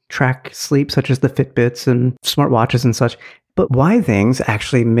do track sleep, such as the Fitbits and smartwatches and such. But Why Things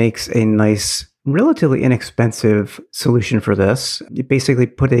actually makes a nice, relatively inexpensive solution for this. You basically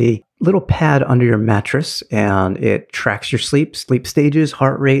put a little pad under your mattress and it tracks your sleep stages,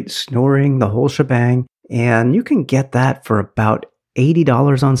 heart rate, snoring, the whole shebang. And you can get that for about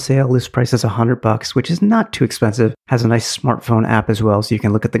 $80 on sale. List price is $100, which is not too expensive. Has a nice smartphone app as well, so you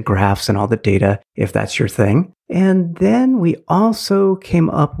can look at the graphs and all the data if that's your thing. And then we also came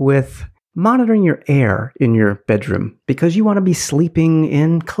up with monitoring your air in your bedroom because you want to be sleeping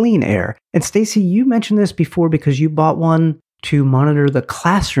in clean air. And Stacy, you mentioned this before because you bought one to monitor the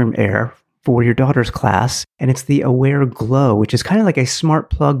classroom air for your daughter's class, and it's the Aware Glow, which is kind of like a smart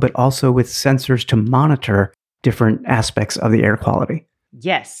plug, but also with sensors to monitor different aspects of the air quality.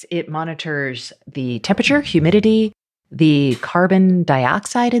 Yes, it monitors the temperature, humidity, the carbon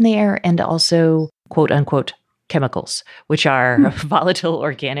dioxide in the air, and also quote unquote chemicals, which are volatile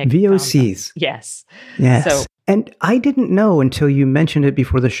organic VOCs. Yes. So, and I didn't know until you mentioned it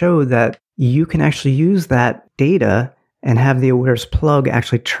before the show that you can actually use that data and have the Aware's plug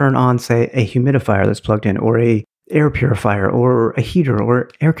actually turn on, say, a humidifier that's plugged in, or a air purifier, or a heater, or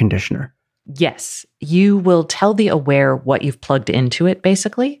air conditioner. Yes, you will tell the Aware what you've plugged into it,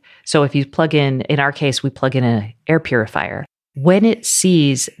 basically. So if you plug in our case, we plug in an air purifier. When it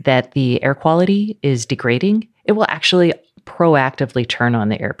sees that the air quality is degrading, it will actually proactively turn on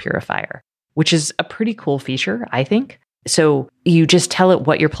the air purifier, which is a pretty cool feature, I think. So you just tell it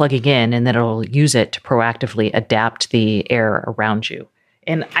what you're plugging in, and then it'll use it to proactively adapt the air around you.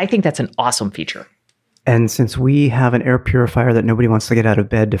 And I think that's an awesome feature. And since we have an air purifier that nobody wants to get out of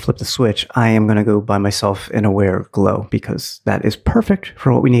bed to flip the switch, I am going to go buy myself an Aware Glow because that is perfect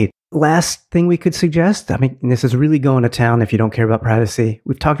for what we need. Last thing we could suggest, I mean, this is really going to town if you don't care about privacy.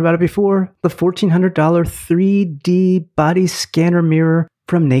 We've talked about it before, the $1,400 3D body scanner mirror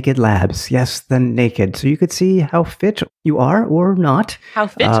from Naked Labs. Yes, the Naked. So you could see how fit you are or not. How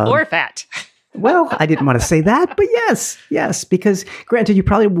fit or fat. Well, I didn't want to say that, but yes, because granted, you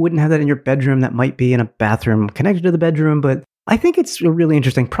probably wouldn't have that in your bedroom. That might be in a bathroom connected to the bedroom, but I think it's a really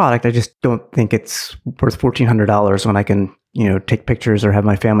interesting product. I just don't think it's worth $1,400 when I can, take pictures or have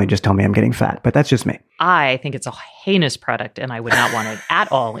my family just tell me I'm getting fat. But that's just me. I think it's a heinous product and I would not want it at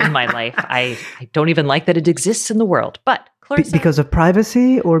all in my life. I don't even like that it exists in the world. But Clarissa, because of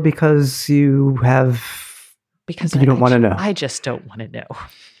privacy or because you have... Because you don't want to know. I just don't want to know.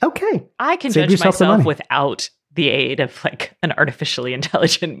 Okay. I can judge myself without the aid of like an artificially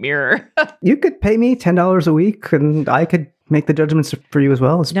intelligent mirror. You could pay me $10 a week and I could make the judgments for you as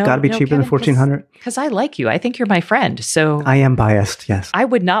well. It's got to be cheaper than $1,400. Because I like you. I think you're my friend. So I am biased, yes. I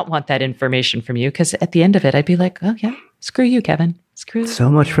would not want that information from you because at the end of it, I'd be like, oh yeah, screw you, Kevin. Screw you. So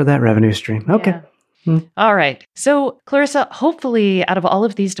much for that revenue stream. Okay. Yeah. All right. So Clarissa, hopefully out of all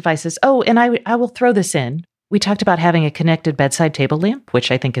of these devices, and I will throw this in. We talked about having a connected bedside table lamp,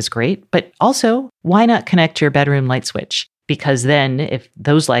 which I think is great, but also why not connect your bedroom light switch? Because then if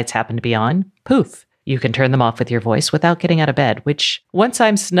those lights happen to be on, poof, you can turn them off with your voice without getting out of bed, which once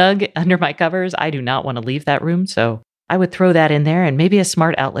I'm snug under my covers, I do not want to leave that room. So I would throw that in there and maybe a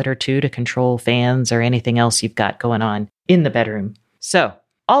smart outlet or two to control fans or anything else you've got going on in the bedroom. So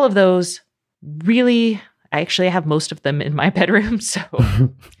all of those really, I actually have most of them in my bedroom. So...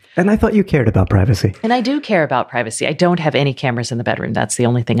 And I thought you cared about privacy. And I do care about privacy. I don't have any cameras in the bedroom. That's the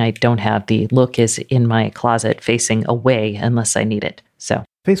only thing I don't have. The look is in my closet facing away unless I need it. So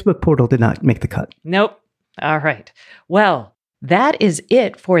Facebook portal did not make the cut. Nope. All right. Well, that is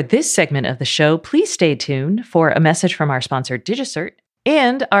it for this segment of the show. Please stay tuned for a message from our sponsor, DigiCert,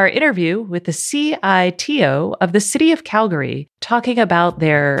 and our interview with the CITO of the city of Calgary talking about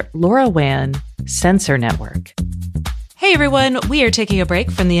their LoRaWAN sensor network. Hey everyone, we are taking a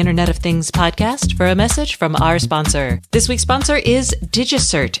break from the Internet of Things podcast for a message from our sponsor. This week's sponsor is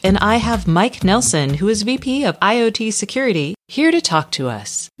DigiCert, and I have Mike Nelson, who is VP of IoT Security, here to talk to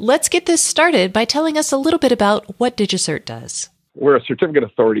us. Let's get this started by telling us a little bit about what DigiCert does. We're a certificate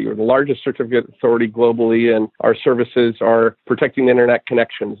authority. We're the largest certificate authority globally, and our services are protecting the internet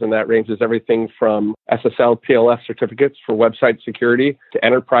connections, and that ranges everything from SSL, TLS certificates for website security to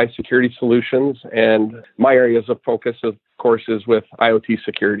enterprise security solutions. And my areas of focus, of course, is with IoT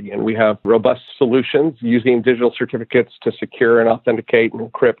security, and we have robust solutions using digital certificates to secure and authenticate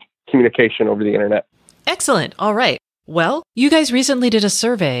and encrypt communication over the internet. Excellent. All right. Well, you guys recently did a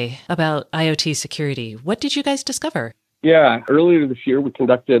survey about IoT security. What did you guys discover? Yeah, earlier this year, we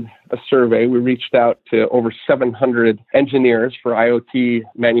conducted a survey. We reached out to over 700 engineers for IoT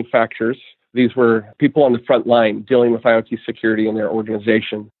manufacturers. These were people on the front line dealing with IoT security in their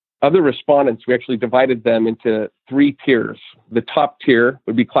organization. Of the respondents, we actually divided them into 3 tiers. The top tier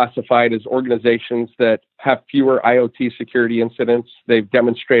would be classified as organizations that have fewer IoT security incidents. They've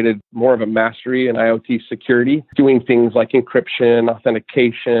demonstrated more of a mastery in IoT security, doing things like encryption,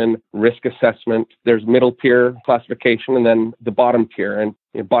 authentication, risk assessment. There's middle tier classification and then the bottom tier. And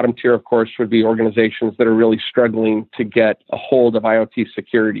the bottom tier, of course, would be organizations that are really struggling to get a hold of IoT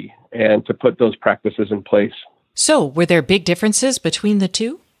security and to put those practices in place. So, were there big differences between the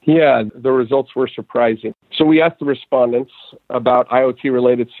two? Yeah, the results were surprising. So we asked the respondents about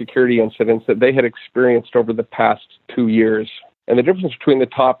IoT-related security incidents that they had experienced over the past 2 years. And the difference between the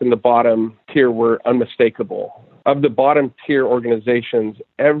top and the bottom tier were unmistakable. Of the bottom tier organizations,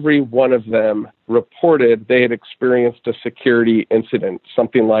 every one of them reported they had experienced a security incident,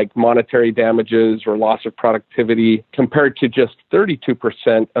 something like monetary damages or loss of productivity, compared to just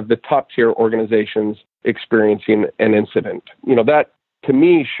 32% of the top tier organizations experiencing an incident. That to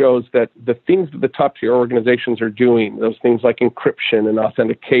me shows that the things that the top tier organizations are doing, those things like encryption and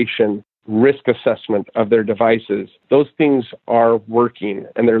authentication, risk assessment of their devices, those things are working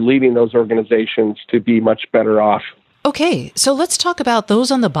and they're leading those organizations to be much better off. Okay, so let's talk about those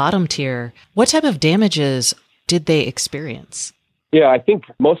on the bottom tier. What type of damages did they experience? Yeah, I think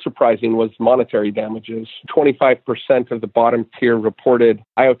most surprising was monetary damages. 25% of the bottom tier reported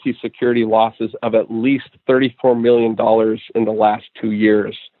IoT security losses of at least $34 million in the last 2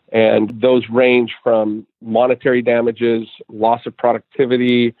 years. And those range from monetary damages, loss of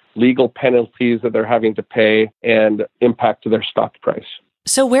productivity, legal penalties that they're having to pay, and impact to their stock price.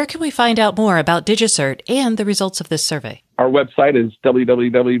 So where can we find out more about DigiCert and the results of this survey? Our website is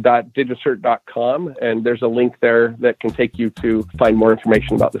www.digicert.com, and there's a link there that can take you to find more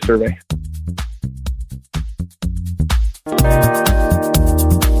information about the survey.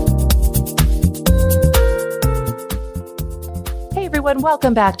 Hey everyone,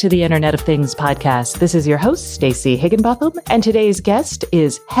 welcome back to the Internet of Things podcast. This is your host, Stacey Higginbotham, and today's guest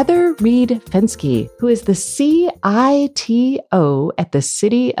is Heather Reed Fensky, who is the CITO at the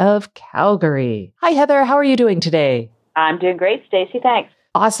City of Calgary. Hi Heather, how are you doing today? I'm doing great, Stacey. Thanks.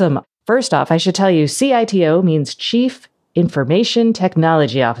 Awesome. First off, I should tell you, CITO means Chief Information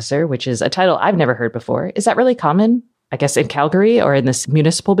Technology Officer, which is a title I've never heard before. Is that really common, I guess, in Calgary or in this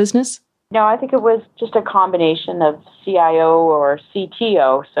municipal business? No, I think it was just a combination of CIO or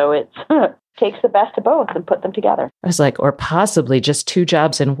CTO. So it takes the best of both and put them together. I was like, or possibly just 2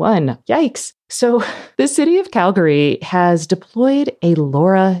 jobs in one. Yikes. So the city of Calgary has deployed a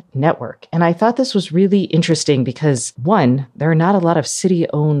LoRa network. And I thought this was really interesting because, one, there are not a lot of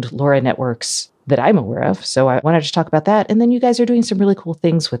city-owned LoRa networks that I'm aware of. So I wanted to talk about that. And then you guys are doing some really cool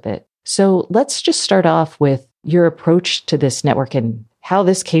things with it. So let's just start off with your approach to this network and how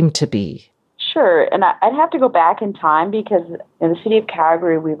this came to be. Sure. And I'd have to go back in time because in the city of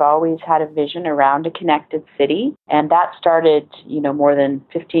Calgary, we've always had a vision around a connected city. And that started, more than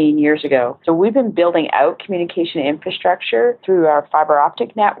 15 years ago. So we've been building out communication infrastructure through our fiber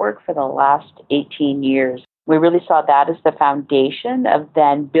optic network for the last 18 years. We really saw that as the foundation of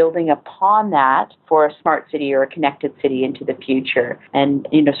then building upon that for a smart city or a connected city into the future. And,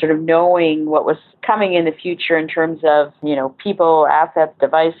 sort of knowing what was coming in the future in terms of, people, assets,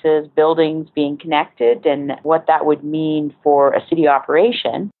 devices, buildings being connected and what that would mean for a city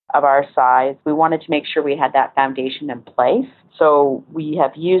operation of our size. We wanted to make sure we had that foundation in place. So we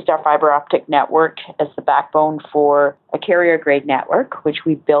have used our fiber optic network as the backbone for a carrier-grade network, which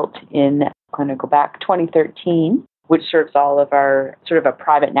we built in, I'm going to go back, 2013, which serves all of our sort of a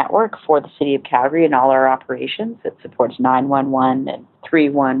private network for the city of Calgary and all our operations. It supports 911 and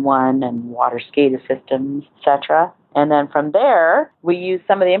 311 and water SCADA systems, etc. And then from there, we use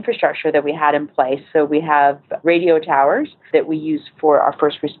some of the infrastructure that we had in place. So we have radio towers that we use for our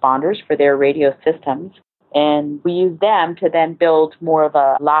first responders for their radio systems. And we use them to then build more of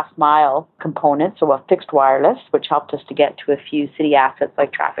a last mile component, so a fixed wireless, which helped us to get to a few city assets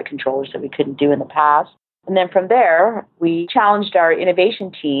like traffic controllers that we couldn't do in the past. And then from there, we challenged our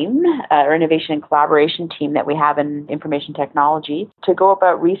innovation team, our innovation and collaboration team that we have in information technology, to go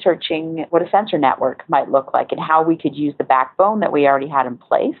about researching what a sensor network might look like and how we could use the backbone that we already had in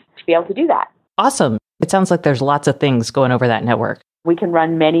place to be able to do that. Awesome. It sounds like there's lots of things going over that network. We can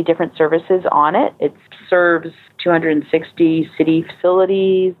run many different services on it. It serves 260 city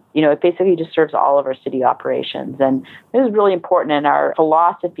facilities. It basically just serves all of our city operations. And this is really important. And our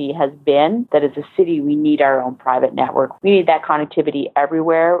philosophy has been that as a city, we need our own private network. We need that connectivity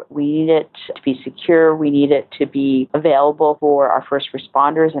everywhere. We need it to be secure. We need it to be available for our first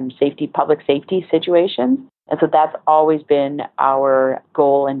responders and public safety situations. And so that's always been our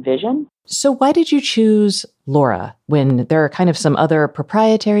goal and vision. So why did you choose LoRa when there are kind of some other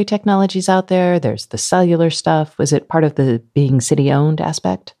proprietary technologies out there? There's the cellular stuff. Was it part of the being city-owned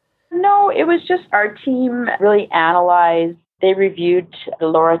aspect? No, it was just our team really analyzed. They reviewed the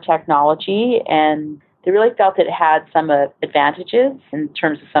LoRa technology and they really felt it had some advantages in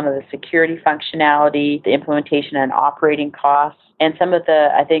terms of some of the security functionality, the implementation and operating costs, and some of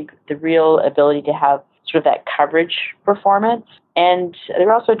the real ability to have sort of that coverage performance. And they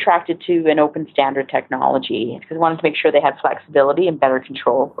were also attracted to an open standard technology because they wanted to make sure they had flexibility and better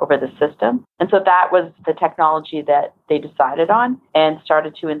control over the system. And so that was the technology that they decided on and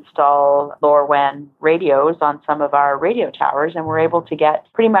started to install LoRaWAN radios on some of our radio towers. And we're able to get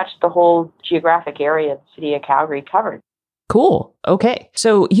pretty much the whole geographic area of the city of Calgary covered. Cool. Okay.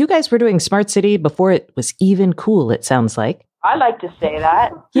 So you guys were doing smart city before it was even cool, it sounds like. I like to say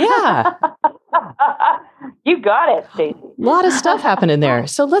that. Yeah. You got it, Stacey. A lot of stuff happening there.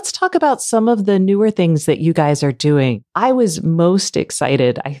 So let's talk about some of the newer things that you guys are doing. I was most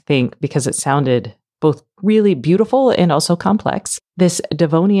excited, I think, because it sounded both really beautiful and also complex. This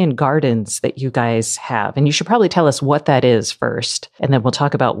Devonian Gardens that you guys have. And you should probably tell us what that is first, and then we'll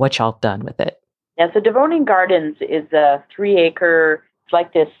talk about what y'all have done with it. Yeah, so Devonian Gardens is a 3-acre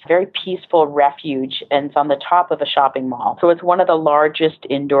like this very peaceful refuge, and it's on the top of a shopping mall. So it's one of the largest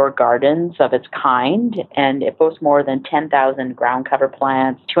indoor gardens of its kind, and it boasts more than 10,000 ground cover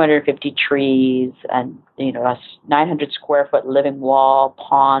plants, 250 trees, and a 900 square foot living wall,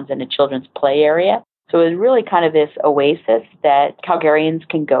 ponds, and a children's play area. So it's really kind of this oasis that Calgarians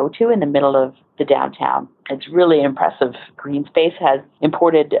can go to in the middle of the downtown. It's really an impressive green space. It has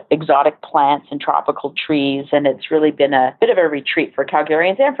imported exotic plants and tropical trees, and it's really been a bit of a retreat for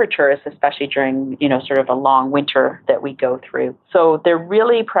Calgarians and for tourists, especially during, sort of a long winter that we go through. So they're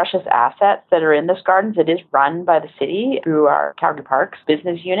really precious assets that are in this gardens. It is run by the city through our Calgary Parks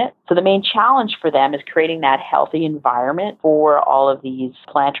business unit. So the main challenge for them is creating that healthy environment for all of these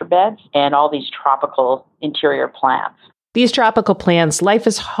planter beds and all these tropical interior plants. These tropical plants, life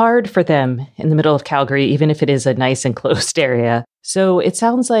is hard for them in the middle of Calgary, even if it is a nice enclosed area. So it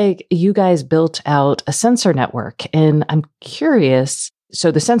sounds like you guys built out a sensor network. And I'm curious, so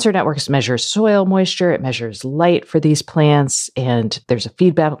the sensor network measures soil moisture, it measures light for these plants, and there's a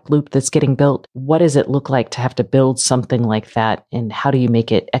feedback loop that's getting built. What does it look like to have to build something like that? And how do you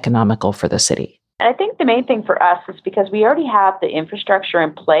make it economical for the city? And I think the main thing for us is because we already have the infrastructure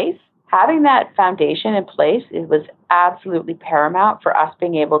in place. Having that foundation in place, it was absolutely paramount for us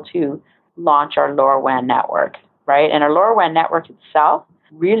being able to launch our LoRaWAN network, right? And our LoRaWAN network itself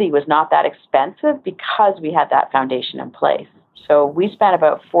really was not that expensive because we had that foundation in place. So we spent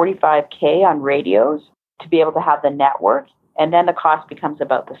about $45,000 on radios to be able to have the network, and then the cost becomes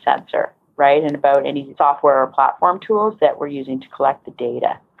about the sensor, right? And about any software or platform tools that we're using to collect the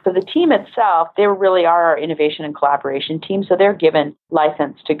data. So the team itself, they really are our innovation and collaboration team. So they're given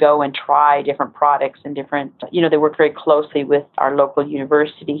license to go and try different products and different, they work very closely with our local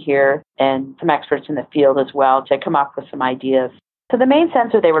university here and some experts in the field as well to come up with some ideas. So the main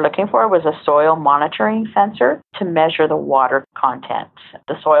sensor they were looking for was a soil monitoring sensor to measure the water content,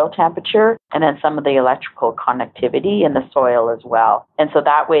 the soil temperature, and then some of the electrical connectivity in the soil as well. And so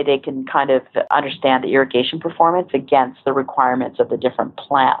that way they can kind of understand the irrigation performance against the requirements of the different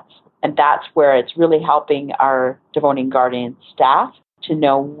plants. And that's where it's really helping our Devonian Garden staff to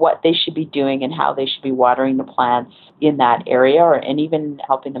know what they should be doing and how they should be watering the plants in that area, and even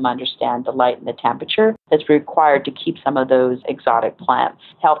helping them understand the light and the temperature that's required to keep some of those exotic plants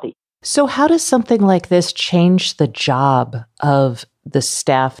healthy. So how does something like this change the job of the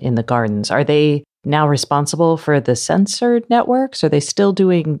staff in the gardens? Are they now responsible for the sensor networks? Are they still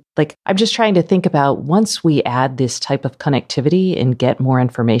doing, I'm just trying to think about once we add this type of connectivity and get more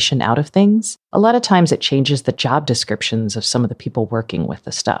information out of things, a lot of times it changes the job descriptions of some of the people working with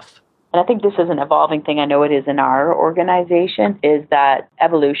the stuff. And I think this is an evolving thing. I know it is in our organization, is that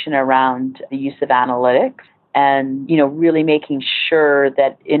evolution around the use of analytics and, really making sure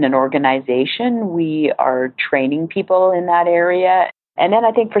that in an organization, we are training people in that area. And then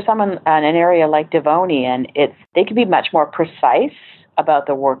I think for someone in an area like Devonian, they can be much more precise about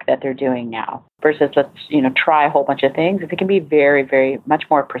the work that they're doing now versus let's, try a whole bunch of things. They can be very, very much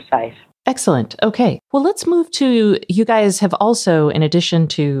more precise. Excellent. Okay. Well, let's move to, you guys have also, in addition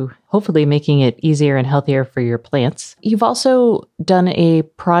to hopefully making it easier and healthier for your plants, you've also done a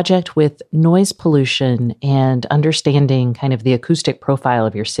project with noise pollution and understanding kind of the acoustic profile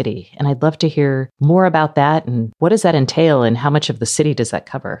of your city. And I'd love to hear more about that and what does that entail and how much of the city does that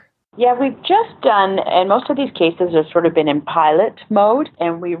cover? Yeah, we've just done, and most of these cases have sort of been in pilot mode.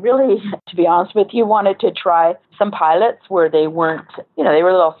 And we really, to be honest with you, wanted to try some pilots where they weren't, they were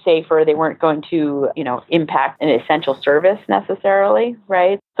a little safer. They weren't going to, impact an essential service necessarily,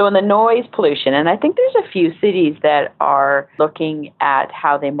 right? So in the noise pollution, and I think there's a few cities that are looking at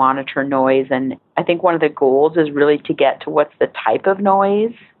how they monitor noise. And I think one of the goals is really to get to what's the type of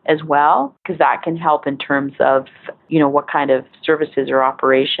noise as well, because that can help in terms of, what kind of services or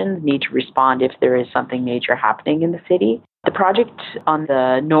operations need to respond if there is something major happening in the city. The project on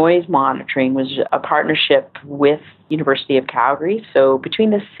the noise monitoring was a partnership with University of Calgary. So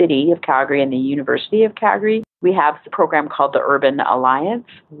between the City of Calgary and the University of Calgary, we have a program called the Urban Alliance,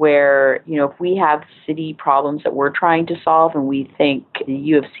 where, if we have city problems that we're trying to solve and we think the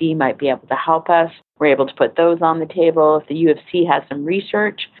U of C might be able to help us, we're able to put those on the table. If the U of C has some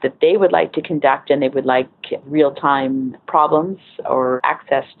research that they would like to conduct and they would like real-time problems or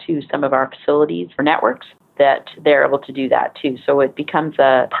access to some of our facilities or networks, that they're able to do that too. So it becomes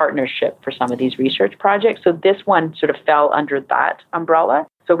a partnership for some of these research projects. So this one sort of fell under that umbrella.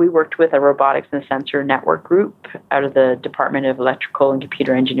 So we worked with a robotics and sensor network group out of the Department of Electrical and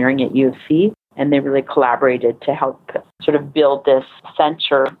Computer Engineering at U of C. And they really collaborated to help sort of build this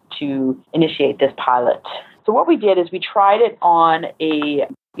sensor to initiate this pilot. So what we did is we tried it on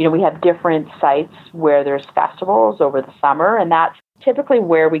we have different sites where there's festivals over the summer, and that's typically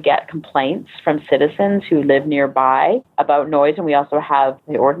where we get complaints from citizens who live nearby about noise. And we also have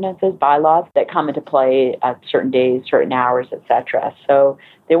the ordinances, bylaws that come into play at certain days, certain hours, etc. So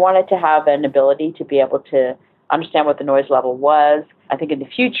they wanted to have an ability to be able to understand what the noise level was. I think in the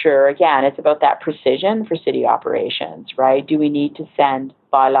future, again, it's about that precision for city operations, right? Do we need to send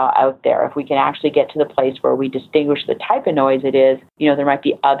bylaw out there? If we can actually get to the place where we distinguish the type of noise it is, there might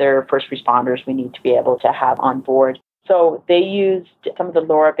be other first responders we need to be able to have on board. So they used some of the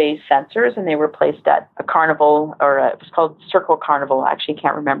LoRa-based sensors, and they were placed at a carnival, or it was called Circle Carnival. I actually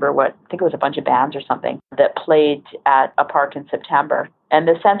can't remember I think it was a bunch of bands or something that played at a park in September. And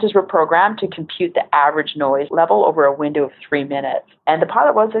the sensors were programmed to compute the average noise level over a window of 3 minutes. And the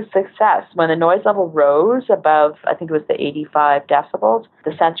pilot was a success. When the noise level rose above, I think it was the 85 decibels,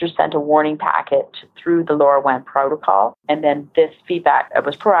 the sensors sent a warning packet through the LoRaWAN protocol. And then this feedback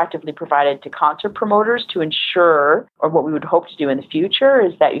was proactively provided to concert promoters to ensure, or what we would hope to do in the future,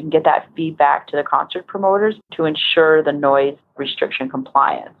 is that you can get that feedback to the concert promoters to ensure the noise restriction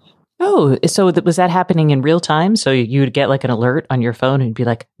compliance. Oh, so was that happening in real time? So you would get like an alert on your phone and be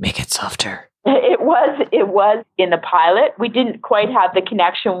like, make it softer. It was in the pilot. We didn't quite have the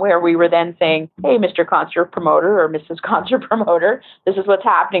connection where we were then saying, hey, Mr. Concert Promoter or Mrs. Concert Promoter, this is what's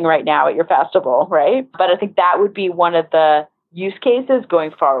happening right now at your festival, right? But I think that would be one of the use cases going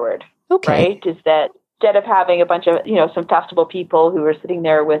forward, okay. Right? Is that instead of having a bunch of, some festival people who are sitting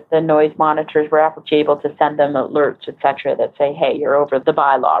there with the noise monitors, we're able to send them alerts, et cetera, that say, hey, you're over the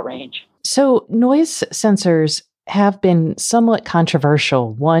bylaw range. So noise sensors have been somewhat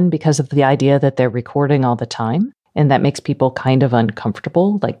controversial. One, because of the idea that they're recording all the time, and that makes people kind of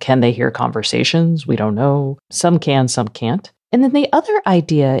uncomfortable. Like, can they hear conversations? We don't know. Some can, some can't. And then the other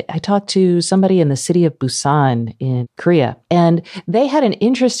idea, I talked to somebody in the city of Busan in Korea, and they had an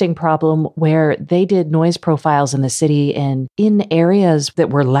interesting problem where they did noise profiles in the city, and in areas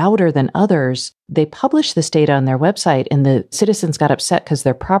that were louder than others, they published this data on their website, and the citizens got upset because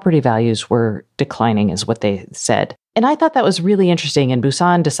their property values were declining, is what they said. And I thought that was really interesting, and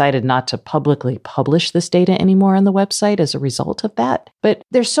Busan decided not to publicly publish this data anymore on the website as a result of that. But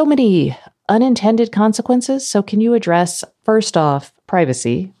there's so many unintended consequences. So can you address, first off,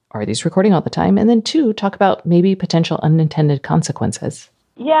 privacy? Are these recording all the time? And then two, talk about maybe potential unintended consequences.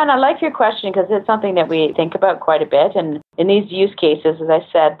 Yeah, and I like your question because it's something that we think about quite a bit. And in these use cases, as I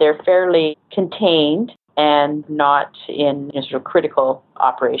said, they're fairly contained and not in sort of critical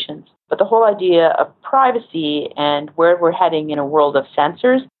operations. But the whole idea of privacy and where we're heading in a world of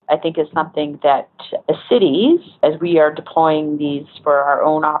sensors, I think is something that as cities, as we are deploying these for our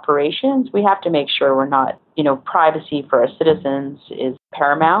own operations, we have to make sure we're not, privacy for our citizens is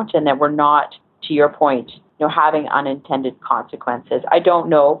paramount and that we're not, to your point, having unintended consequences. I don't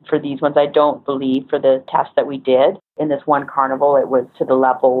know for these ones. I don't believe for the test that we did in this one carnival, it was to the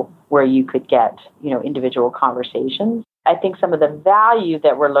level where you could get, individual conversations. I think some of the value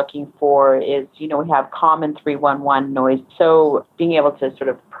that we're looking for is, we have common 311 noise. So being able to sort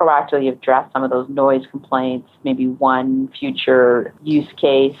of proactively address some of those noise complaints, maybe one future use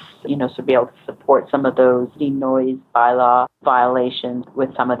case, so be able to support some of those noise bylaw violations with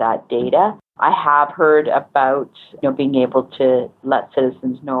some of that data. I have heard about, being able to let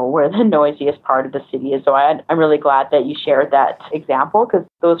citizens know where the noisiest part of the city is. So I'm really glad that you shared that example, because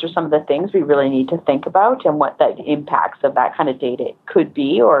those are some of the things we really need to think about and what the impacts of that kind of data could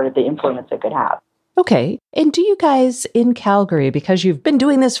be or the influence it could have. Okay. And do you guys in Calgary, because you've been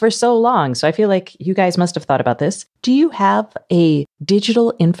doing this for so long, so I feel like you guys must have thought about this, do you have a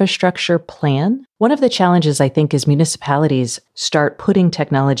digital infrastructure plan? One of the challenges, I think, is municipalities start putting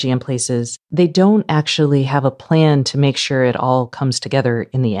technology in places. They don't actually have a plan to make sure it all comes together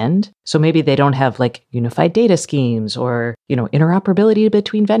in the end. So maybe they don't have unified data schemes or, interoperability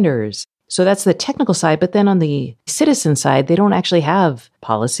between vendors. So that's the technical side. But then on the citizen side, they don't actually have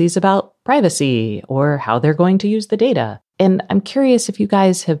policies about privacy or how they're going to use the data. And I'm curious if you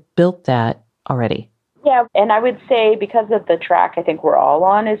guys have built that already. Yeah, and I would say because of the track I think we're all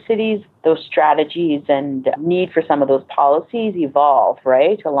on as cities, those strategies and need for some of those policies evolve,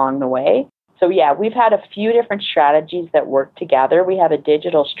 right, along the way. So yeah, we've had a few different strategies that work together. We have a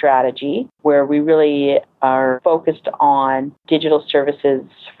digital strategy where we really are focused on digital services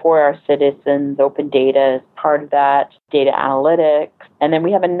for our citizens, open data as part of that, data analytics. And then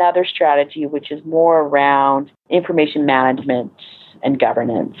we have another strategy which is more around information management and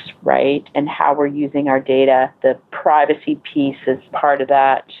governance, right? And how we're using our data. The privacy piece is part of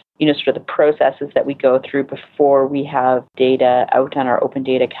that, sort of the processes that we go through before we have data out on our open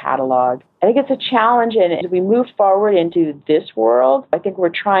data catalog. I think it's a challenge, and as we move forward into this world, I think we're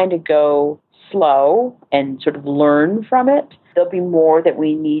trying to go slow and sort of learn from it. There'll be more that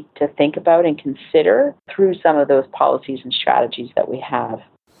we need to think about and consider through some of those policies and strategies that we have.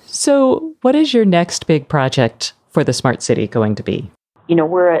 So what is your next big project for the smart city going to be?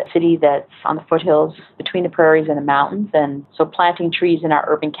 We're a city that's on the foothills between the prairies and the mountains. And so planting trees in our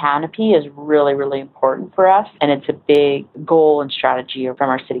urban canopy is really, really important for us. And it's a big goal and strategy from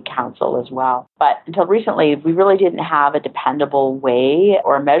our city council as well. But until recently, we really didn't have a dependable way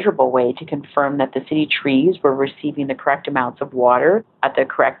or a measurable way to confirm that the city trees were receiving the correct amounts of water at the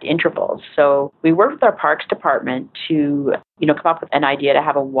correct intervals. So we worked with our parks department to come up with an idea to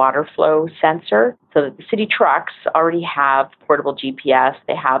have a water flow sensor so that the city trucks already have portable GPS.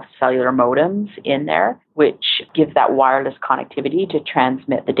 They have cellular modems in there, which gives that wireless connectivity to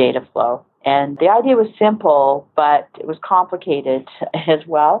transmit the data flow. And the idea was simple, but it was complicated as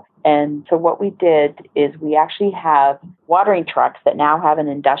well. And so what we did is we actually have watering trucks that now have an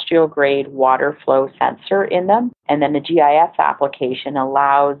industrial grade water flow sensor in them. And then the GIS application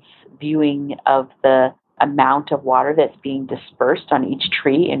allows viewing of the amount of water that's being dispersed on each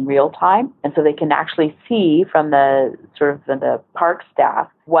tree in real time. And so they can actually see from the park staff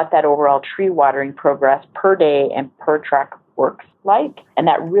what that overall tree watering progress per day and per truck works like. And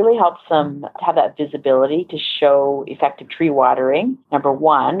that really helps them have that visibility to show effective tree watering, number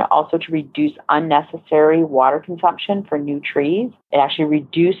one, also to reduce unnecessary water consumption for new trees. It actually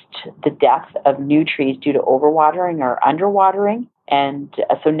reduced the death of new trees due to overwatering or underwatering. And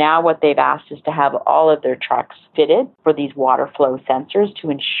so now what they've asked is to have all of their trucks fitted for these water flow sensors to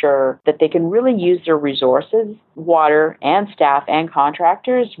ensure that they can really use their resources, water and staff and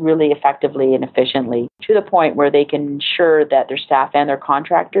contractors, really effectively and efficiently to the point where they can ensure that their staff and their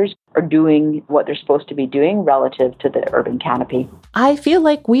contractors are doing what they're supposed to be doing relative to the urban canopy. I feel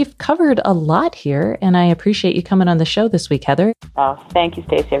like we've covered a lot here, and I appreciate you coming on the show this week, Heather. Oh, thank you,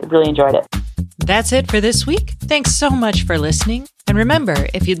 Stacey. I really enjoyed it. That's it for this week. Thanks so much for listening. And remember,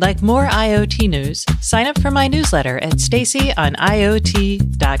 if you'd like more IoT news, sign up for my newsletter at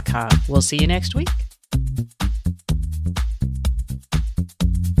staceyoniot.com. We'll see you next week.